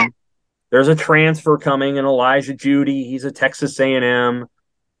him. There's a transfer coming, and Elijah Judy. He's a Texas A&M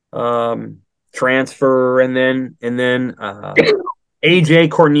transfer, and then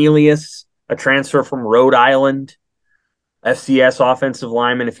AJ Cornelius, a transfer from Rhode Island, FCS offensive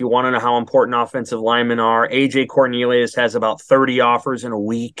lineman. If you want to know how important offensive linemen are, AJ Cornelius has about 30 offers in a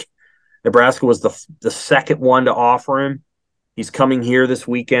week. Nebraska was the second one to offer him. He's coming here this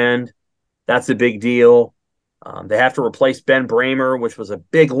weekend. That's a big deal. They have to replace Ben Bramer, which was a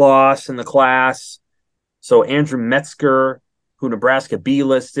big loss in the class. So Andrew Metzger, who Nebraska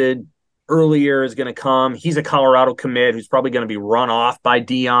B-listed earlier, is going to come. He's a Colorado commit who's probably going to be run off by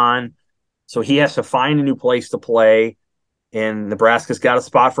Deion. So he has to find a new place to play. And Nebraska's got a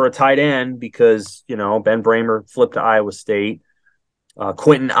spot for a tight end because, Ben Bramer flipped to Iowa State.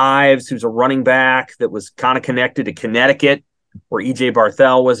 Quentin Ives, who's a running back that was kind of connected to Connecticut, where E.J.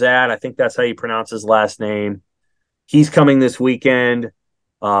 Barthel was at. I think that's how you pronounce his last name. He's coming this weekend.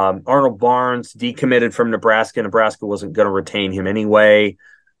 Arnold Barnes decommitted from Nebraska. Nebraska wasn't going to retain him anyway.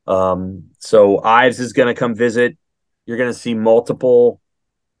 So Ives is going to come visit. You're going to see multiple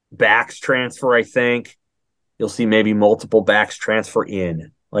backs transfer, I think. You'll see maybe multiple backs transfer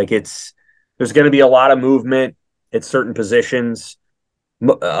in. There's going to be a lot of movement at certain positions.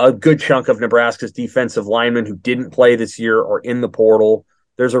 A good chunk of Nebraska's defensive linemen who didn't play this year are in the portal.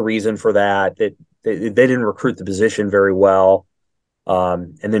 There's a reason for that. They didn't recruit the position very well.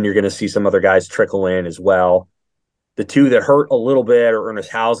 And then you're going to see some other guys trickle in as well. The two that hurt a little bit are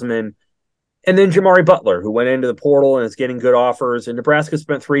Ernest Hausman and then Jamari Butler, who went into the portal and is getting good offers. And Nebraska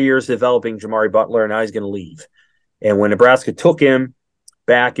spent 3 years developing Jamari Butler, and now he's going to leave. And when Nebraska took him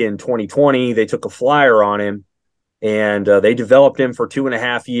back in 2020, they took a flyer on him. And they developed him for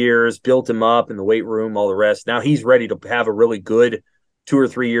 2.5 years, built him up in the weight room, all the rest. Now he's ready to have a really good 2 or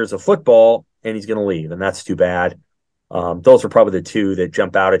 3 years of football, and he's going to leave, and that's too bad. Those are probably the two that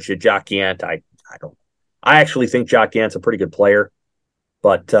jump out at you. Jock Gant, I actually think Jock Gant's a pretty good player,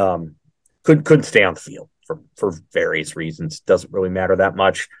 but couldn't stay on the field for various reasons. Doesn't really matter that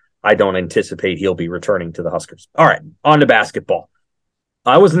much. I don't anticipate he'll be returning to the Huskers. All right, on to basketball.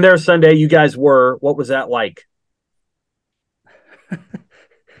 I wasn't there Sunday. You guys were. What was that like?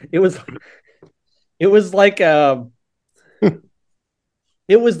 It was like it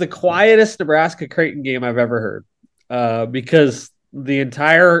was the quietest Nebraska Creighton game I've ever heard, because the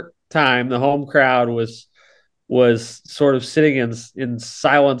entire time the home crowd was sort of sitting in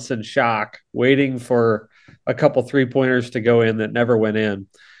silence and shock, waiting for a couple 3-pointers to go in that never went in,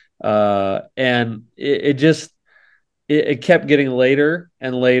 and it kept getting later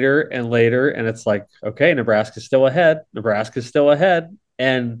and later and later, and it's like, okay, Nebraska's still ahead.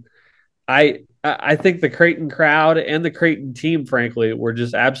 And I think the Creighton crowd and the Creighton team, frankly, were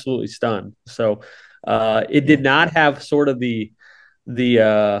just absolutely stunned. So it did not have sort of the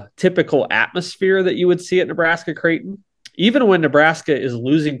typical atmosphere that you would see at Nebraska Creighton. Even when Nebraska is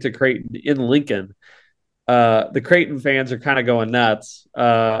losing to Creighton in Lincoln, the Creighton fans are kind of going nuts.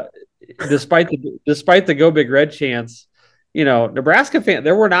 Despite the Go Big Red chants, Nebraska fan.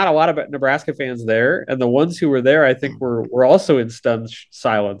 There were not a lot of Nebraska fans there, and the ones who were there, I think, were also in stunned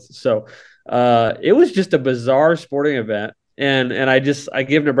silence. So it was just a bizarre sporting event, and I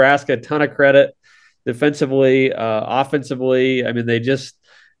give Nebraska a ton of credit defensively, offensively. I mean, they just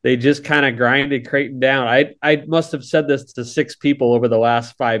kind of grinded Creighton down. I must have said this to 6 people over the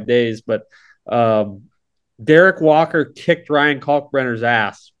last 5 days, but Derek Walker kicked Ryan Kalkbrenner's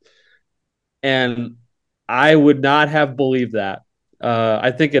ass, and I would not have believed that.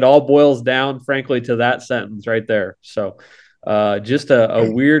 I think it all boils down, frankly, to that sentence right there. So just a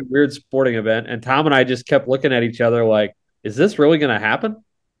weird sporting event. And Tom and I just kept looking at each other like, is this really going to happen?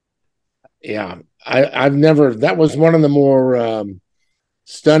 Yeah, I've never – that was one of the more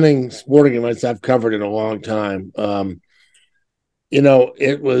stunning sporting events I've covered in a long time.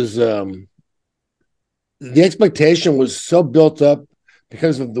 It was the expectation was so built up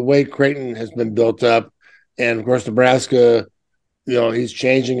because of the way Creighton has been built up. And, of course, Nebraska, he's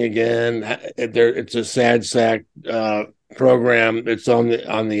changing again. It's a sad sack program. It's on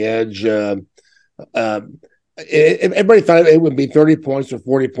the edge. Everybody thought it would be 30 points or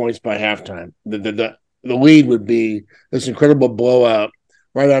 40 points by halftime. The lead would be this incredible blowout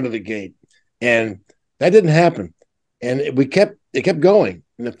right out of the gate. And that didn't happen. And it kept going.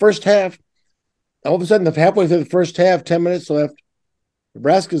 In the first half, all of a sudden, halfway through the first half, 10 minutes left,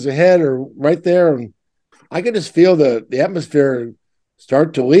 Nebraska's ahead or right there, and I could just feel the atmosphere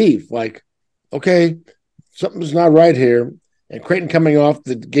start to leave. Like, okay, something's not right here. And Creighton coming off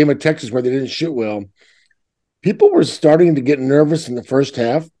the game of Texas where they didn't shoot well, people were starting to get nervous in the first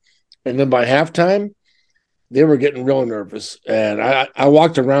half, and then by halftime, they were getting real nervous. And I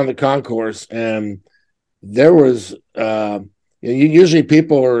walked around the concourse, and there was usually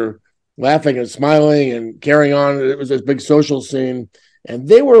people are laughing and smiling and carrying on. It was this big social scene. And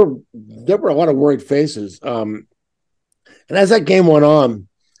there were a lot of worried faces. And as that game went on,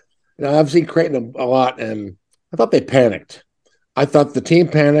 I've seen Creighton a lot, and I thought they panicked. I thought the team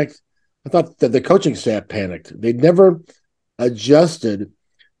panicked. I thought that the coaching staff panicked. They never adjusted.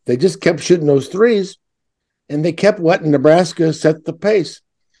 They just kept shooting those threes, and they kept letting Nebraska set the pace.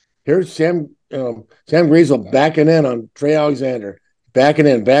 Here's Sam Griesel backing in on Trey Alexander, backing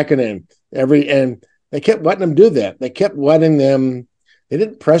in, and they kept letting them do that. They kept letting them. They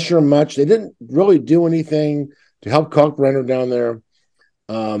didn't pressure them much. They didn't really do anything to help Kalkbrenner down there.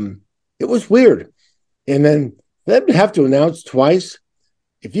 It was weird. And then they'd have to announce twice,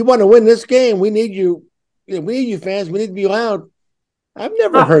 if you want to win this game, we need you. We need you fans. We need to be loud. I've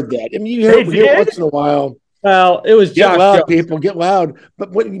never heard that. I mean, you hear once in a while. Well, it was get loud, people, get loud.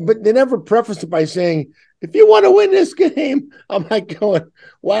 But they never preface it by saying, if you want to win this game, I'm like going,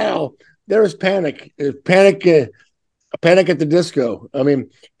 wow, there's panic. There's panic at the disco. I mean,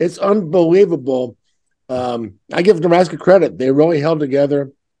 it's unbelievable. I give Nebraska credit. They really held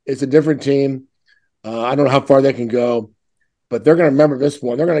together. It's a different team. I don't know how far they can go, but they're going to remember this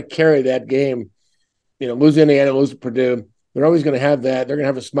one. They're going to carry that game. Lose Indiana, lose Purdue. They're always going to have that. They're going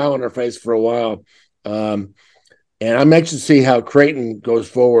to have a smile on their face for a while. And I'm anxious to see how Creighton goes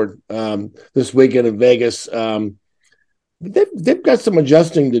forward this weekend in Vegas. They've got some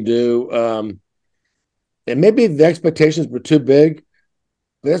adjusting to do. And maybe the expectations were too big.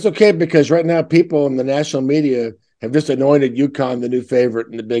 But that's okay, because right now people in the national media have just anointed UConn the new favorite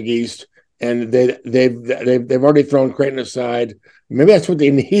in the Big East. And they've already thrown Creighton aside. Maybe that's what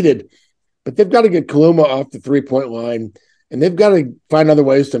they needed. But they've got to get Kaluma off the three-point line. And they've got to find other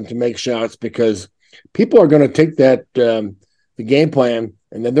ways to make shots, because people are going to take that the game plan,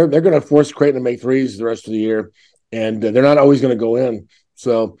 and then they're going to force Creighton to make threes the rest of the year, and they're not always going to go in.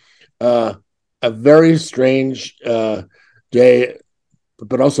 So a very strange day,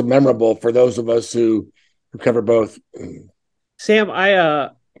 but also memorable for those of us who cover both. Sam,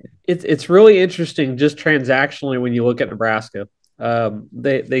 it's really interesting just transactionally when you look at Nebraska.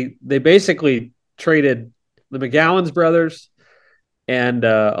 They basically traded the McKewon's brothers and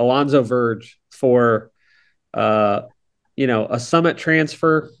Alonzo Verge for a Summit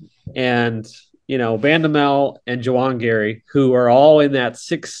transfer, and Bandamel and Jawan Gary, who are all in that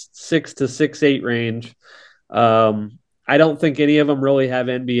 6'6" to 6'8" range. I don't think any of them really have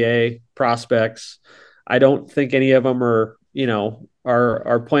NBA prospects. I don't think any of them are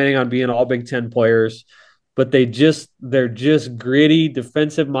planning on being all Big Ten players, but they're just gritty,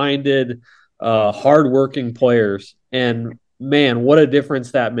 defensive minded, hardworking players. And man, what a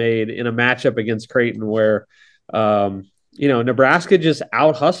difference that made in a matchup against Creighton, where Nebraska just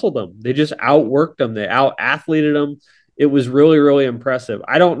out hustled them. They just outworked them. They out athleted them. It was really, really impressive.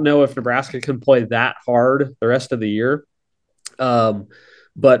 I don't know if Nebraska can play that hard the rest of the year.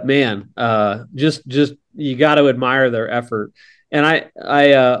 But man, just you got to admire their effort. And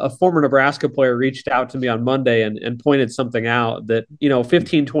a former Nebraska player reached out to me on Monday and pointed something out that,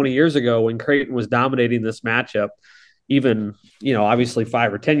 15, 20 years ago, when Creighton was dominating this matchup, even, obviously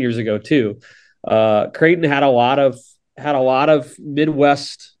 5 or 10 years ago too, Creighton had a lot of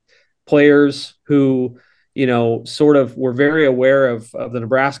Midwest players who, sort of were very aware of the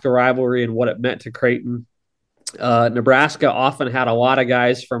Nebraska rivalry and what it meant to Creighton. Nebraska often had a lot of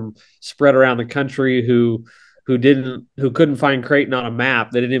guys from spread around the country who couldn't find Creighton on a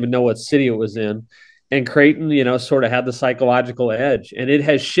map. They didn't even know what city it was in. And Creighton, sort of had the psychological edge. And it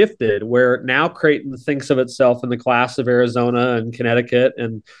has shifted where now Creighton thinks of itself in the class of Arizona and Connecticut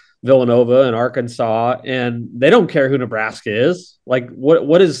and Villanova and Arkansas, and they don't care who Nebraska is. Like,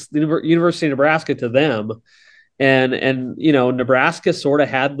 what is the University of Nebraska to them? And Nebraska sort of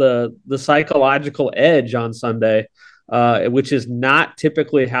had the psychological edge on Sunday, which is not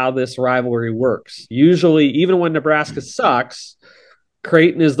typically how this rivalry works. Usually, even when Nebraska sucks,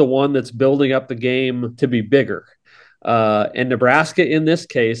 Creighton is the one that's building up the game to be bigger. And Nebraska, in this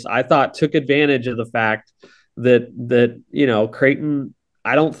case, I thought took advantage of the fact that Creighton,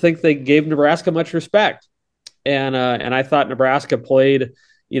 I don't think they gave Nebraska much respect. And I thought Nebraska played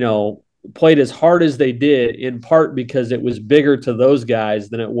as hard as they did, in part because it was bigger to those guys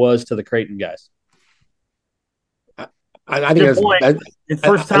than it was to the Creighton guys. I think it's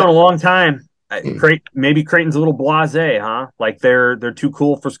first time in a long time. Maybe Creighton's a little blasé, huh? Like they're too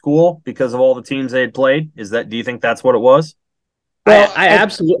cool for school because of all the teams they had played. Do you think that's what it was? Well, I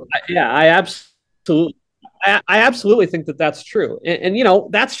absolutely think that that's true.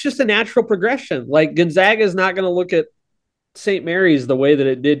 And that's just a natural progression. Like Gonzaga is not going to look at St. Mary's the way that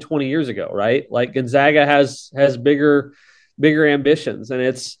it did 20 years ago, right? Like Gonzaga has bigger ambitions, and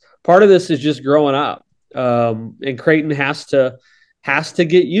it's part of this is just growing up. And Creighton has to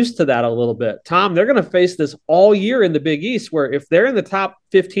get used to that a little bit. Tom, they're going to face this all year in the Big East, where if they're in the top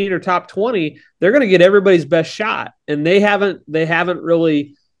 15 or top 20, they're going to get everybody's best shot. And they haven't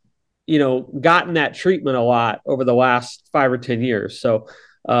really gotten that treatment a lot over the last 5 or 10 years. So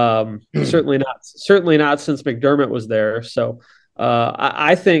certainly not since McDermott was there. So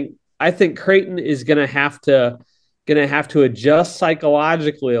I think Creighton is going to have to adjust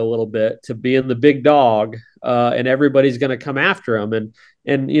psychologically a little bit to being the big dog, and everybody's going to come after him. And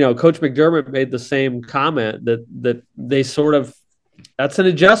Coach McDermott made the same comment that they sort of, that's an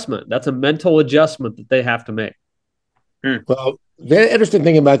adjustment. That's a mental adjustment that they have to make. Well, the interesting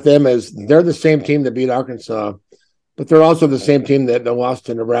thing about them is they're the same team that beat Arkansas, but they're also the same team that lost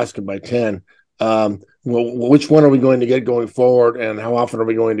to Nebraska by 10. Well, which one are we going to get going forward, and how often are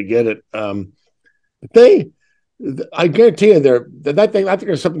we going to get it? I guarantee you, I think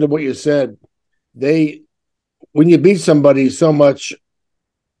there's something to what you said. When you beat somebody so much,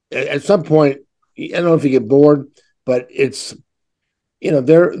 at some point, I don't know if you get bored, but it's,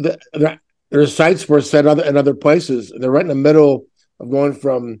 there's sites were set in other places. They're right in the middle of going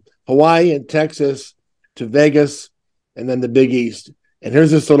from Hawaii and Texas to Vegas and then the Big East. And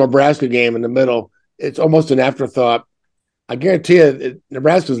here's this little Nebraska game in the middle. It's almost an afterthought. I guarantee you,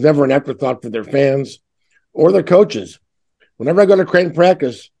 Nebraska is never an afterthought for their fans or their coaches. Whenever I go to Creighton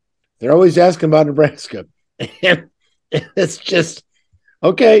practice, they're always asking about Nebraska. And it's just,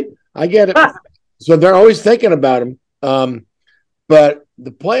 okay, I get it. So they're always thinking about them. But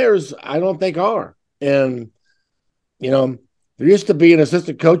the players, I don't think are. And, there used to be an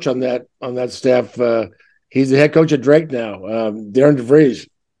assistant coach on that staff. He's the head coach at Drake now, Darren DeVries.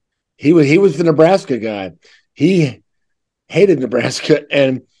 He was the Nebraska guy. He hated Nebraska.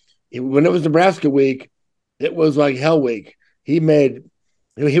 And when it was Nebraska week, it was like hell week. He was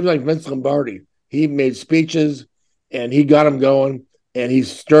like Vince Lombardi. He made speeches, and he got them going, and he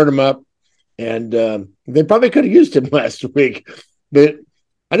stirred them up. And they probably could have used him last week. But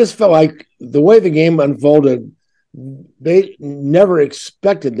I just felt like the way the game unfolded, they never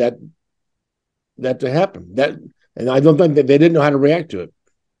expected that to happen. And I don't think that they didn't know how to react to it.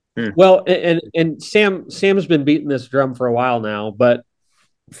 Well, and Sam's been beating this drum for a while now, but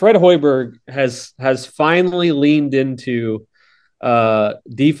Fred Hoiberg has finally leaned into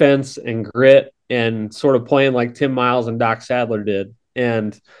defense and grit and sort of playing like Tim Miles and Doc Sadler did.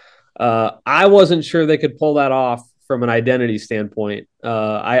 And I wasn't sure they could pull that off from an identity standpoint.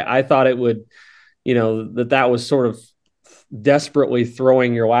 I thought it would, that was sort of desperately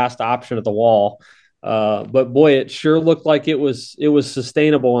throwing your last option at the wall. But boy, it sure looked like it was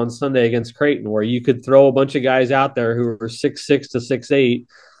sustainable on Sunday against Creighton, where you could throw a bunch of guys out there who were 6'6" to 6'8",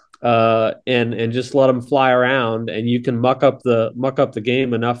 and just let them fly around, and you can muck up the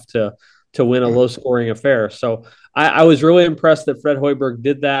game enough to win a low scoring affair. So I was really impressed that Fred Hoiberg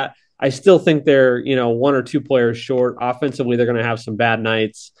did that. I still think they're, one or two players short. Offensively, they're going to have some bad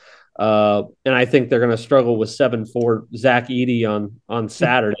nights. And I think they're going to struggle with 7-4 Zach Edey on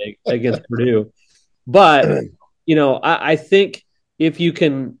Saturday against Purdue. But, I think if you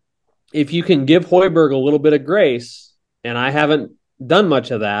can give Hoiberg a little bit of grace, and I haven't done much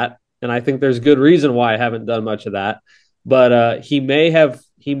of that, and I think there's good reason why I haven't done much of that, but he may have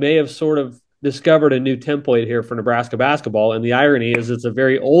sort of discovered a new template here for Nebraska basketball. And the irony is it's a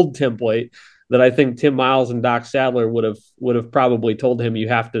very old template that I think Tim Miles and Doc Sadler would have probably told him you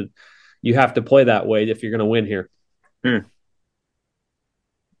have to play that way if you're going to win here.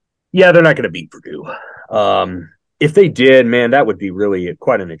 Yeah, they're not going to beat Purdue. If they did, man, that would be really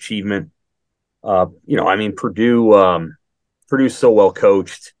quite an achievement. Purdue's so well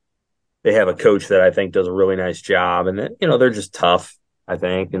coached. They have a coach that I think does a really nice job, and they're just tough, I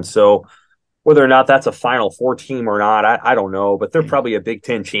think. And so whether or not that's a Final Four team or not, I don't know, but they're probably a Big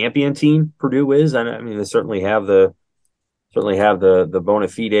Ten champion team. Purdue is, and I mean, they certainly have the bona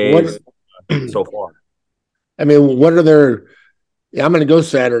fides so far. I mean, what are their? Yeah, I'm going to go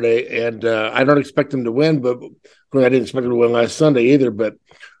Saturday, and I don't expect them to win, but I didn't expect them to win last Sunday either. But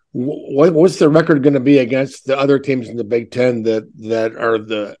what's their record going to be against the other teams in the Big Ten that are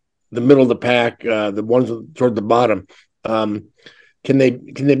the middle of the pack, the ones toward the bottom? Can they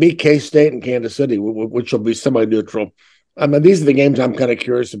beat K-State and Kansas City, which will be semi-neutral? I mean, these are the games I'm kind of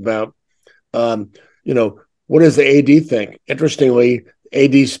curious about. What does the AD think? Interestingly,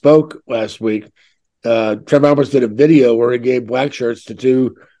 AD spoke last week. Trevor Alberts did a video where he gave black shirts to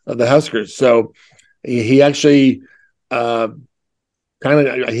two of the Huskers. So he actually kind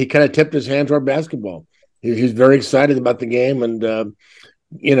of tipped his hand toward basketball. He's very excited about the game, and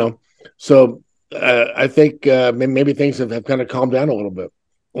so. I think maybe things have kind of calmed down a little bit.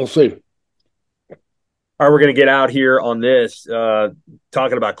 We'll see. All right, we're going to get out here on this,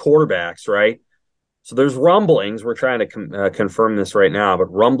 talking about quarterbacks, right? So there's rumblings. We're trying to confirm this right now,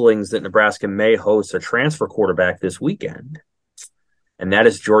 but rumblings that Nebraska may host a transfer quarterback this weekend. and that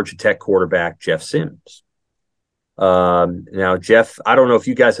is Georgia Tech quarterback Jeff Sims. Now, Jeff, I don't know if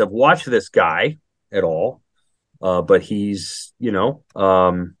you guys have watched this guy at all, but he's a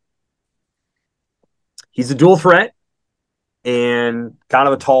dual threat and kind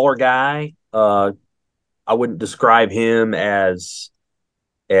of a taller guy. I wouldn't describe him as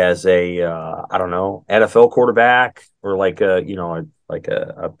a I don't know, NFL quarterback or like a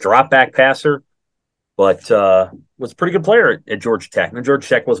drop back passer, but was a pretty good player at Georgia Tech. And Georgia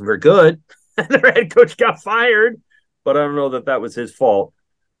Tech wasn't very good. Their head coach got fired, but I don't know that was his fault.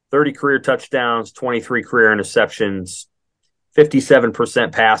 30 career touchdowns, 23 career interceptions,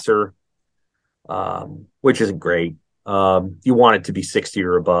 57% passer, which isn't great. You want it to be 60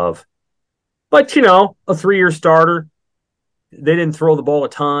 or above. But, a 3-year starter. They didn't throw the ball a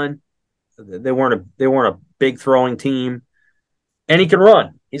ton. They weren't a big throwing team. And he can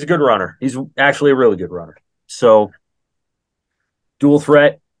run. He's a good runner. He's actually a really good runner. So, dual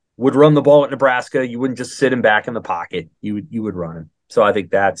threat, would run the ball at Nebraska. You wouldn't just sit him back in the pocket. You would run him. So I think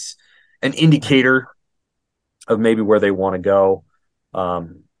that's an indicator of maybe where they want to go.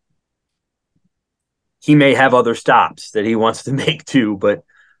 He may have other stops that he wants to make too, but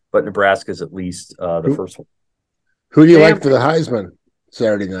Nebraska's at least the first one. Who do you like for the Heisman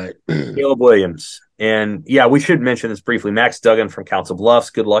Saturday night? Caleb Williams. And yeah, we should mention this briefly. Max Duggan from Council Bluffs.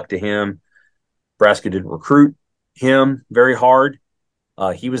 Good luck to him. Nebraska didn't recruit him very hard.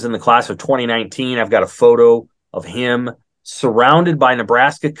 He was in the class of 2019. I've got a photo of him surrounded by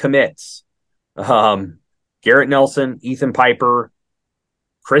Nebraska commits. Garrett Nelson, Ethan Piper,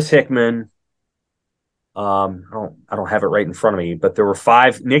 Chris Hickman. I don't have it right in front of me, but there were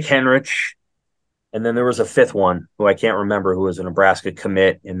 5. Nick Henrich, and then there was a 5th one who I can't remember, who was a Nebraska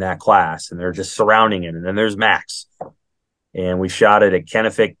commit in that class, and they're just surrounding him. And then there's Max, and we shot it at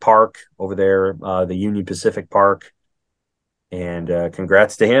Kennefic Park over there, the Union Pacific Park. And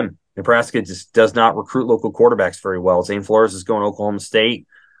congrats to him. Nebraska just does not recruit local quarterbacks very well. Zane Flores is going to Oklahoma State.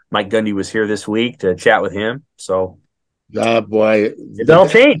 Mike Gundy was here this week to chat with him. So, boy, that'll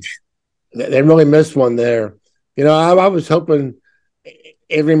change. They really missed one there. I was hoping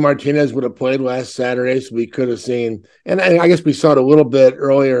Avery Martinez would have played last Saturday, so we could have seen. And I guess we saw it a little bit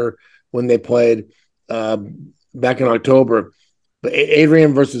earlier when they played back in October. But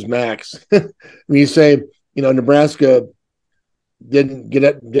Adrian versus Max. When you say, Nebraska didn't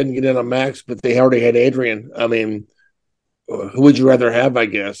get in on Max, but they already had Adrian. I mean, who would you rather have? I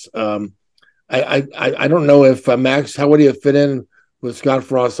guess. I don't know if Max. How would he have fit in with Scott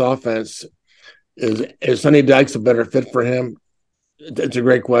Frost's offense? Is Sonny Dykes a better fit for him? It's a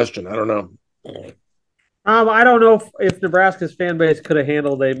great question. I don't know. I don't know if Nebraska's fan base could have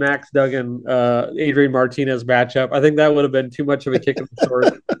handled a Max Duggan, Adrian Martinez matchup. I think that would have been too much of a kick in the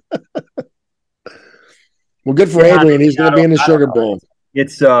shorts. Well, good for Adrian. He's going to be in the Sugar Bowl.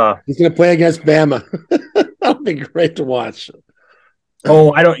 It's he's going to play against Bama. That'll be great to watch.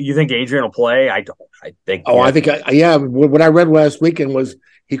 Oh, I don't. You think Adrian will play? I don't. I think. Oh, I think. Yeah. What I read last weekend was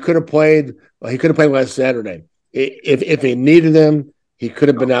he could have played. He could have played last Saturday. If he needed him, he could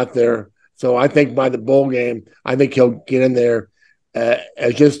have been out there. So I think by the bowl game, I think he'll get in there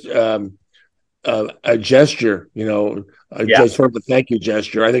as just a gesture. Just sort of a thank you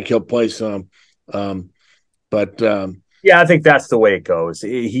gesture. I think he'll play some. Yeah, I think that's the way it goes.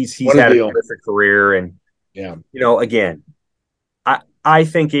 He's had a terrific career, and again, I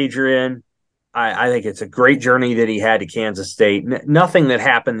think Adrian. I think it's a great journey that he had to Kansas State. Nothing that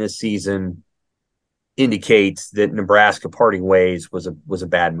happened this season indicates that Nebraska parting ways was a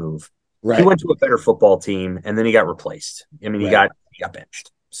bad move. Right. He went to a better football team, and then he got replaced. I mean, he got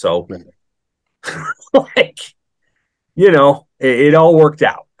benched. So, it all worked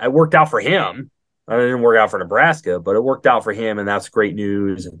out. It worked out for him. It didn't work out for Nebraska, but it worked out for him, and that's great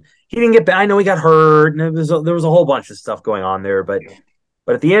news. And he didn't get. I know he got hurt, and there was a whole bunch of stuff going on there. But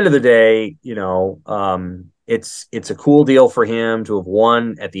at the end of the day, it's a cool deal for him to have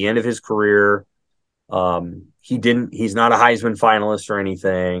won at the end of his career. He's not a Heisman finalist or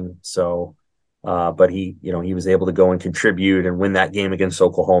anything. So, but he was able to go and contribute and win that game against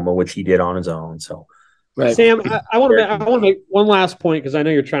Oklahoma, which he did on his own. So, right. Sam, I want to make one last point, because I know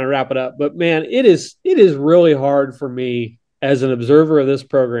you're trying to wrap it up, but man, it is really hard for me as an observer of this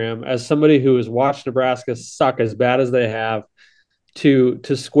program, as somebody who has watched Nebraska suck as bad as they have, to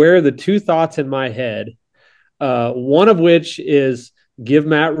square the two thoughts in my head. One of which is give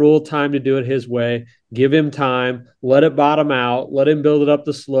Matt Rule time to do it his way, give him time, let it bottom out, let him build it up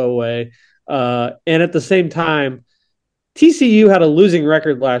the slow way. And at the same time, TCU had a losing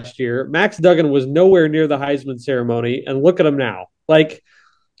record last year. Max Duggan was nowhere near the Heisman ceremony, and look at him now. Like,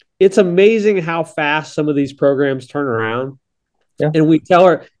 it's amazing how fast some of these programs turn around. And we tell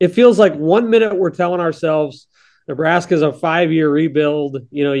her, it feels like 1 minute we're telling ourselves Nebraska's a 5-year rebuild.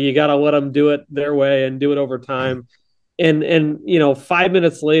 You got to let them do it their way and do it over time. And 5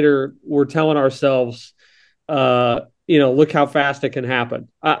 minutes later, we're telling ourselves, look how fast it can happen.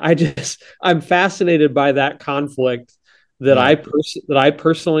 I'm fascinated by that conflict that I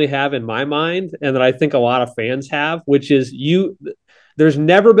personally have in my mind, and that I think a lot of fans have, which is there's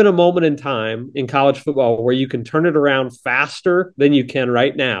never been a moment in time in college football where you can turn it around faster than you can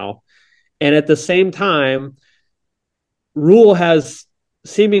right now. And at the same time, Rule has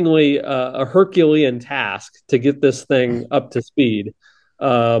seemingly a Herculean task to get this thing up to speed.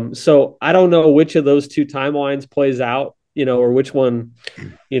 So I don't know which of those two timelines plays out, or which one,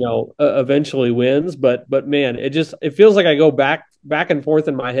 eventually wins. But man, it feels like I go back and forth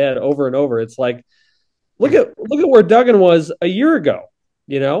in my head over and over. It's like, look at where Duggan was a year ago.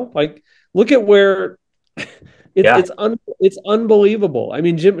 Look at where it's unbelievable. I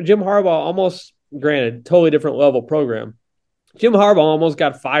mean, Jim Harbaugh, almost, granted, totally different level program. Jim Harbaugh almost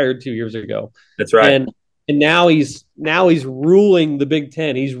got fired 2 years ago. That's right. And now he's ruling the Big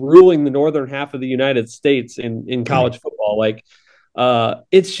Ten. He's ruling the northern half of the United States in college football.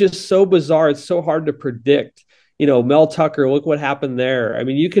 It's just so bizarre. It's so hard to predict. Mel Tucker, look what happened there. I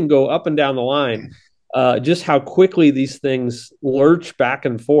mean, you can go up and down the line. Just how quickly these things lurch back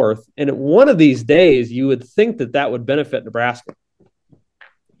and forth. And one of these days, you would think that would benefit Nebraska.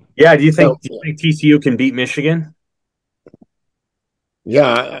 Yeah. Do you think TCU can beat Michigan?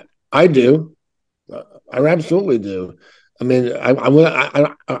 Yeah, I do. I absolutely do. I mean, I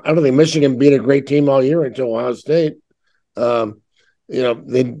don't think Michigan beat a great team all year until Ohio State. The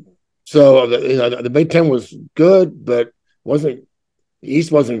Big Ten was good, but the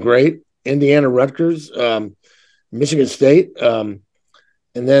East wasn't great. Indiana, Rutgers, Michigan State, and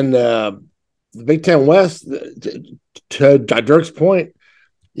then the Big Ten West. To Dirk's point,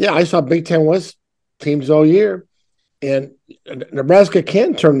 yeah, I saw Big Ten West teams all year. And Nebraska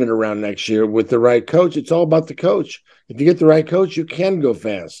can turn it around next year with the right coach. It's all about the coach. If you get the right coach, you can go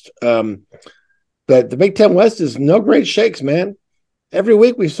fast. But the Big Ten West is no great shakes, man. Every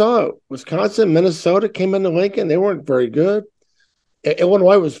week we saw it. Wisconsin, Minnesota came into Lincoln. They weren't very good.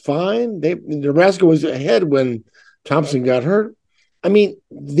 Illinois was fine. Nebraska was ahead when Thompson got hurt. I mean,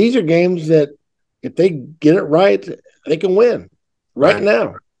 these are games that if they get it right, they can win right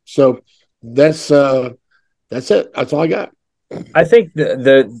now. So that's it. That's all I got. I think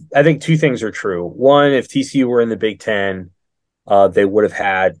I think two things are true. One, if TCU were in the Big Ten, they would have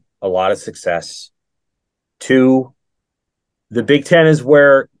had a lot of success. Two, the Big Ten is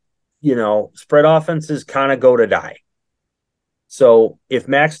where, spread offenses kind of go to die. So if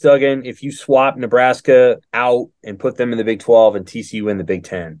if you swap Nebraska out and put them in the Big 12 and TCU in the Big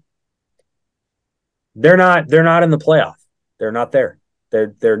 10, they're not in the playoff. They're not there.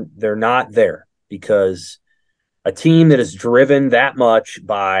 They're not there because a team that is driven that much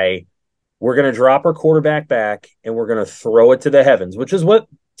by, we're going to drop our quarterback back and we're going to throw it to the heavens, which is what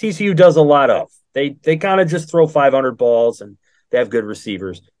TCU does a lot of. They kind of just throw 500 balls and they have good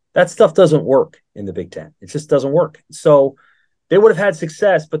receivers. That stuff doesn't work in the Big Ten. It just doesn't work. So they would have had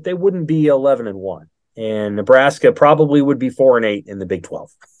success, but they wouldn't be 11-1. And Nebraska probably would be 4-8 in the Big 12.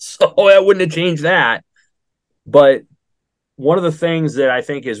 So that wouldn't have changed that. But one of the things that I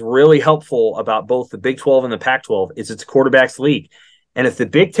think is really helpful about both the Big 12 and the Pac-12 is it's a quarterbacks league. And if the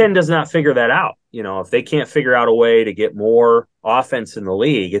Big Ten does not figure that out, if they can't figure out a way to get more offense in the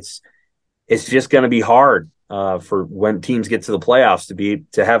league, it's just going to be hard for when teams get to the playoffs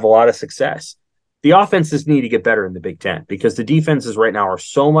to have a lot of success. The offenses need to get better in the Big Ten because the defenses right now are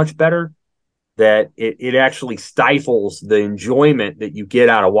so much better that it actually stifles the enjoyment that you get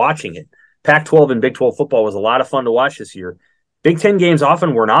out of watching it. Pac-12 and Big 12 football was a lot of fun to watch this year. Big Ten games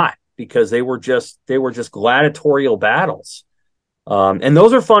often were not because they were just gladiatorial battles. And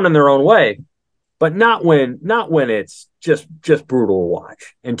those are fun in their own way, but not when it's just brutal to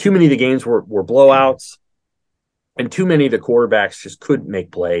watch. And too many of the games were blowouts, and too many of the quarterbacks just couldn't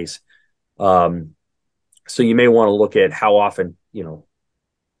make plays. So you may want to look at how often,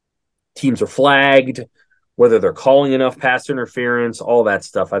 teams are flagged, whether they're calling enough pass interference, all that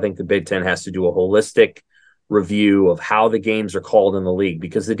stuff. I think the Big Ten has to do a holistic review of how the games are called in the league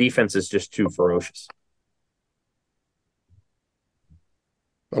because the defense is just too ferocious.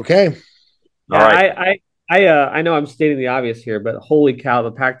 Okay. All right. I know I'm stating the obvious here, but holy cow,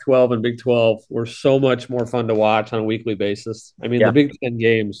 the Pac-12 and Big 12 were so much more fun to watch on a weekly basis. I mean, the Big Ten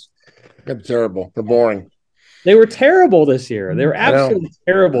games. They're terrible. They're boring. They were terrible this year. They were absolutely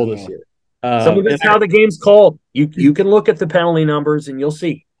terrible this year. Some of it's how the game's called. You can look at the penalty numbers and you'll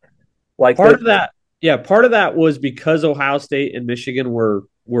see. Part of that Yeah, part of that was because Ohio State and Michigan were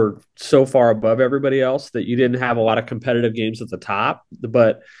so far above everybody else that you didn't have a lot of competitive games at the top.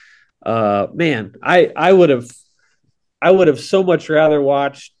 But man, I would have so much rather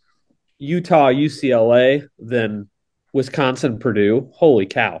watched Utah UCLA than Wisconsin Purdue. Holy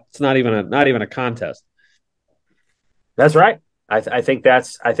cow! It's not even a contest. That's right. I think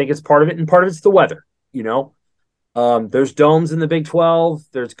it's part of it, and part of it's the weather. There's domes in the Big 12.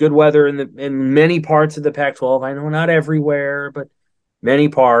 There's good weather in many parts of the Pac-12. I know not everywhere, but many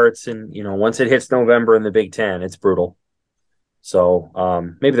parts. And once it hits November in the Big 10, it's brutal. So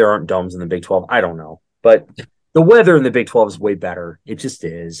maybe there aren't domes in the Big 12. I don't know, but the weather in the Big 12 is way better. It just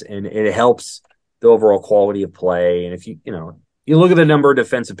is, and it helps the overall quality of play. And if you look at the number of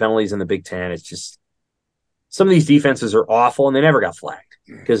defensive penalties in the Big 10, it's just some of these defenses are awful, and they never got flagged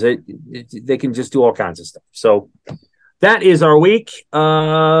because they can just do all kinds of stuff. So that is our week.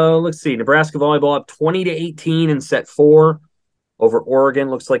 Let's see. Nebraska volleyball up 20-18 in set 4 over Oregon.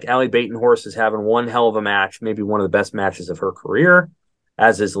 Looks like Allie Batenhorst is having one hell of a match, maybe one of the best matches of her career,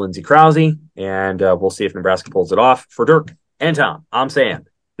 as is Lindsey Krause. And we'll see if Nebraska pulls it off. For Dirk and Tom, I'm Sam.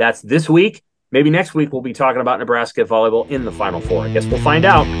 That's this week. Maybe next week we'll be talking about Nebraska volleyball in the Final Four. I guess we'll find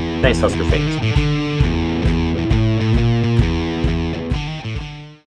out. Thanks, Husker fans.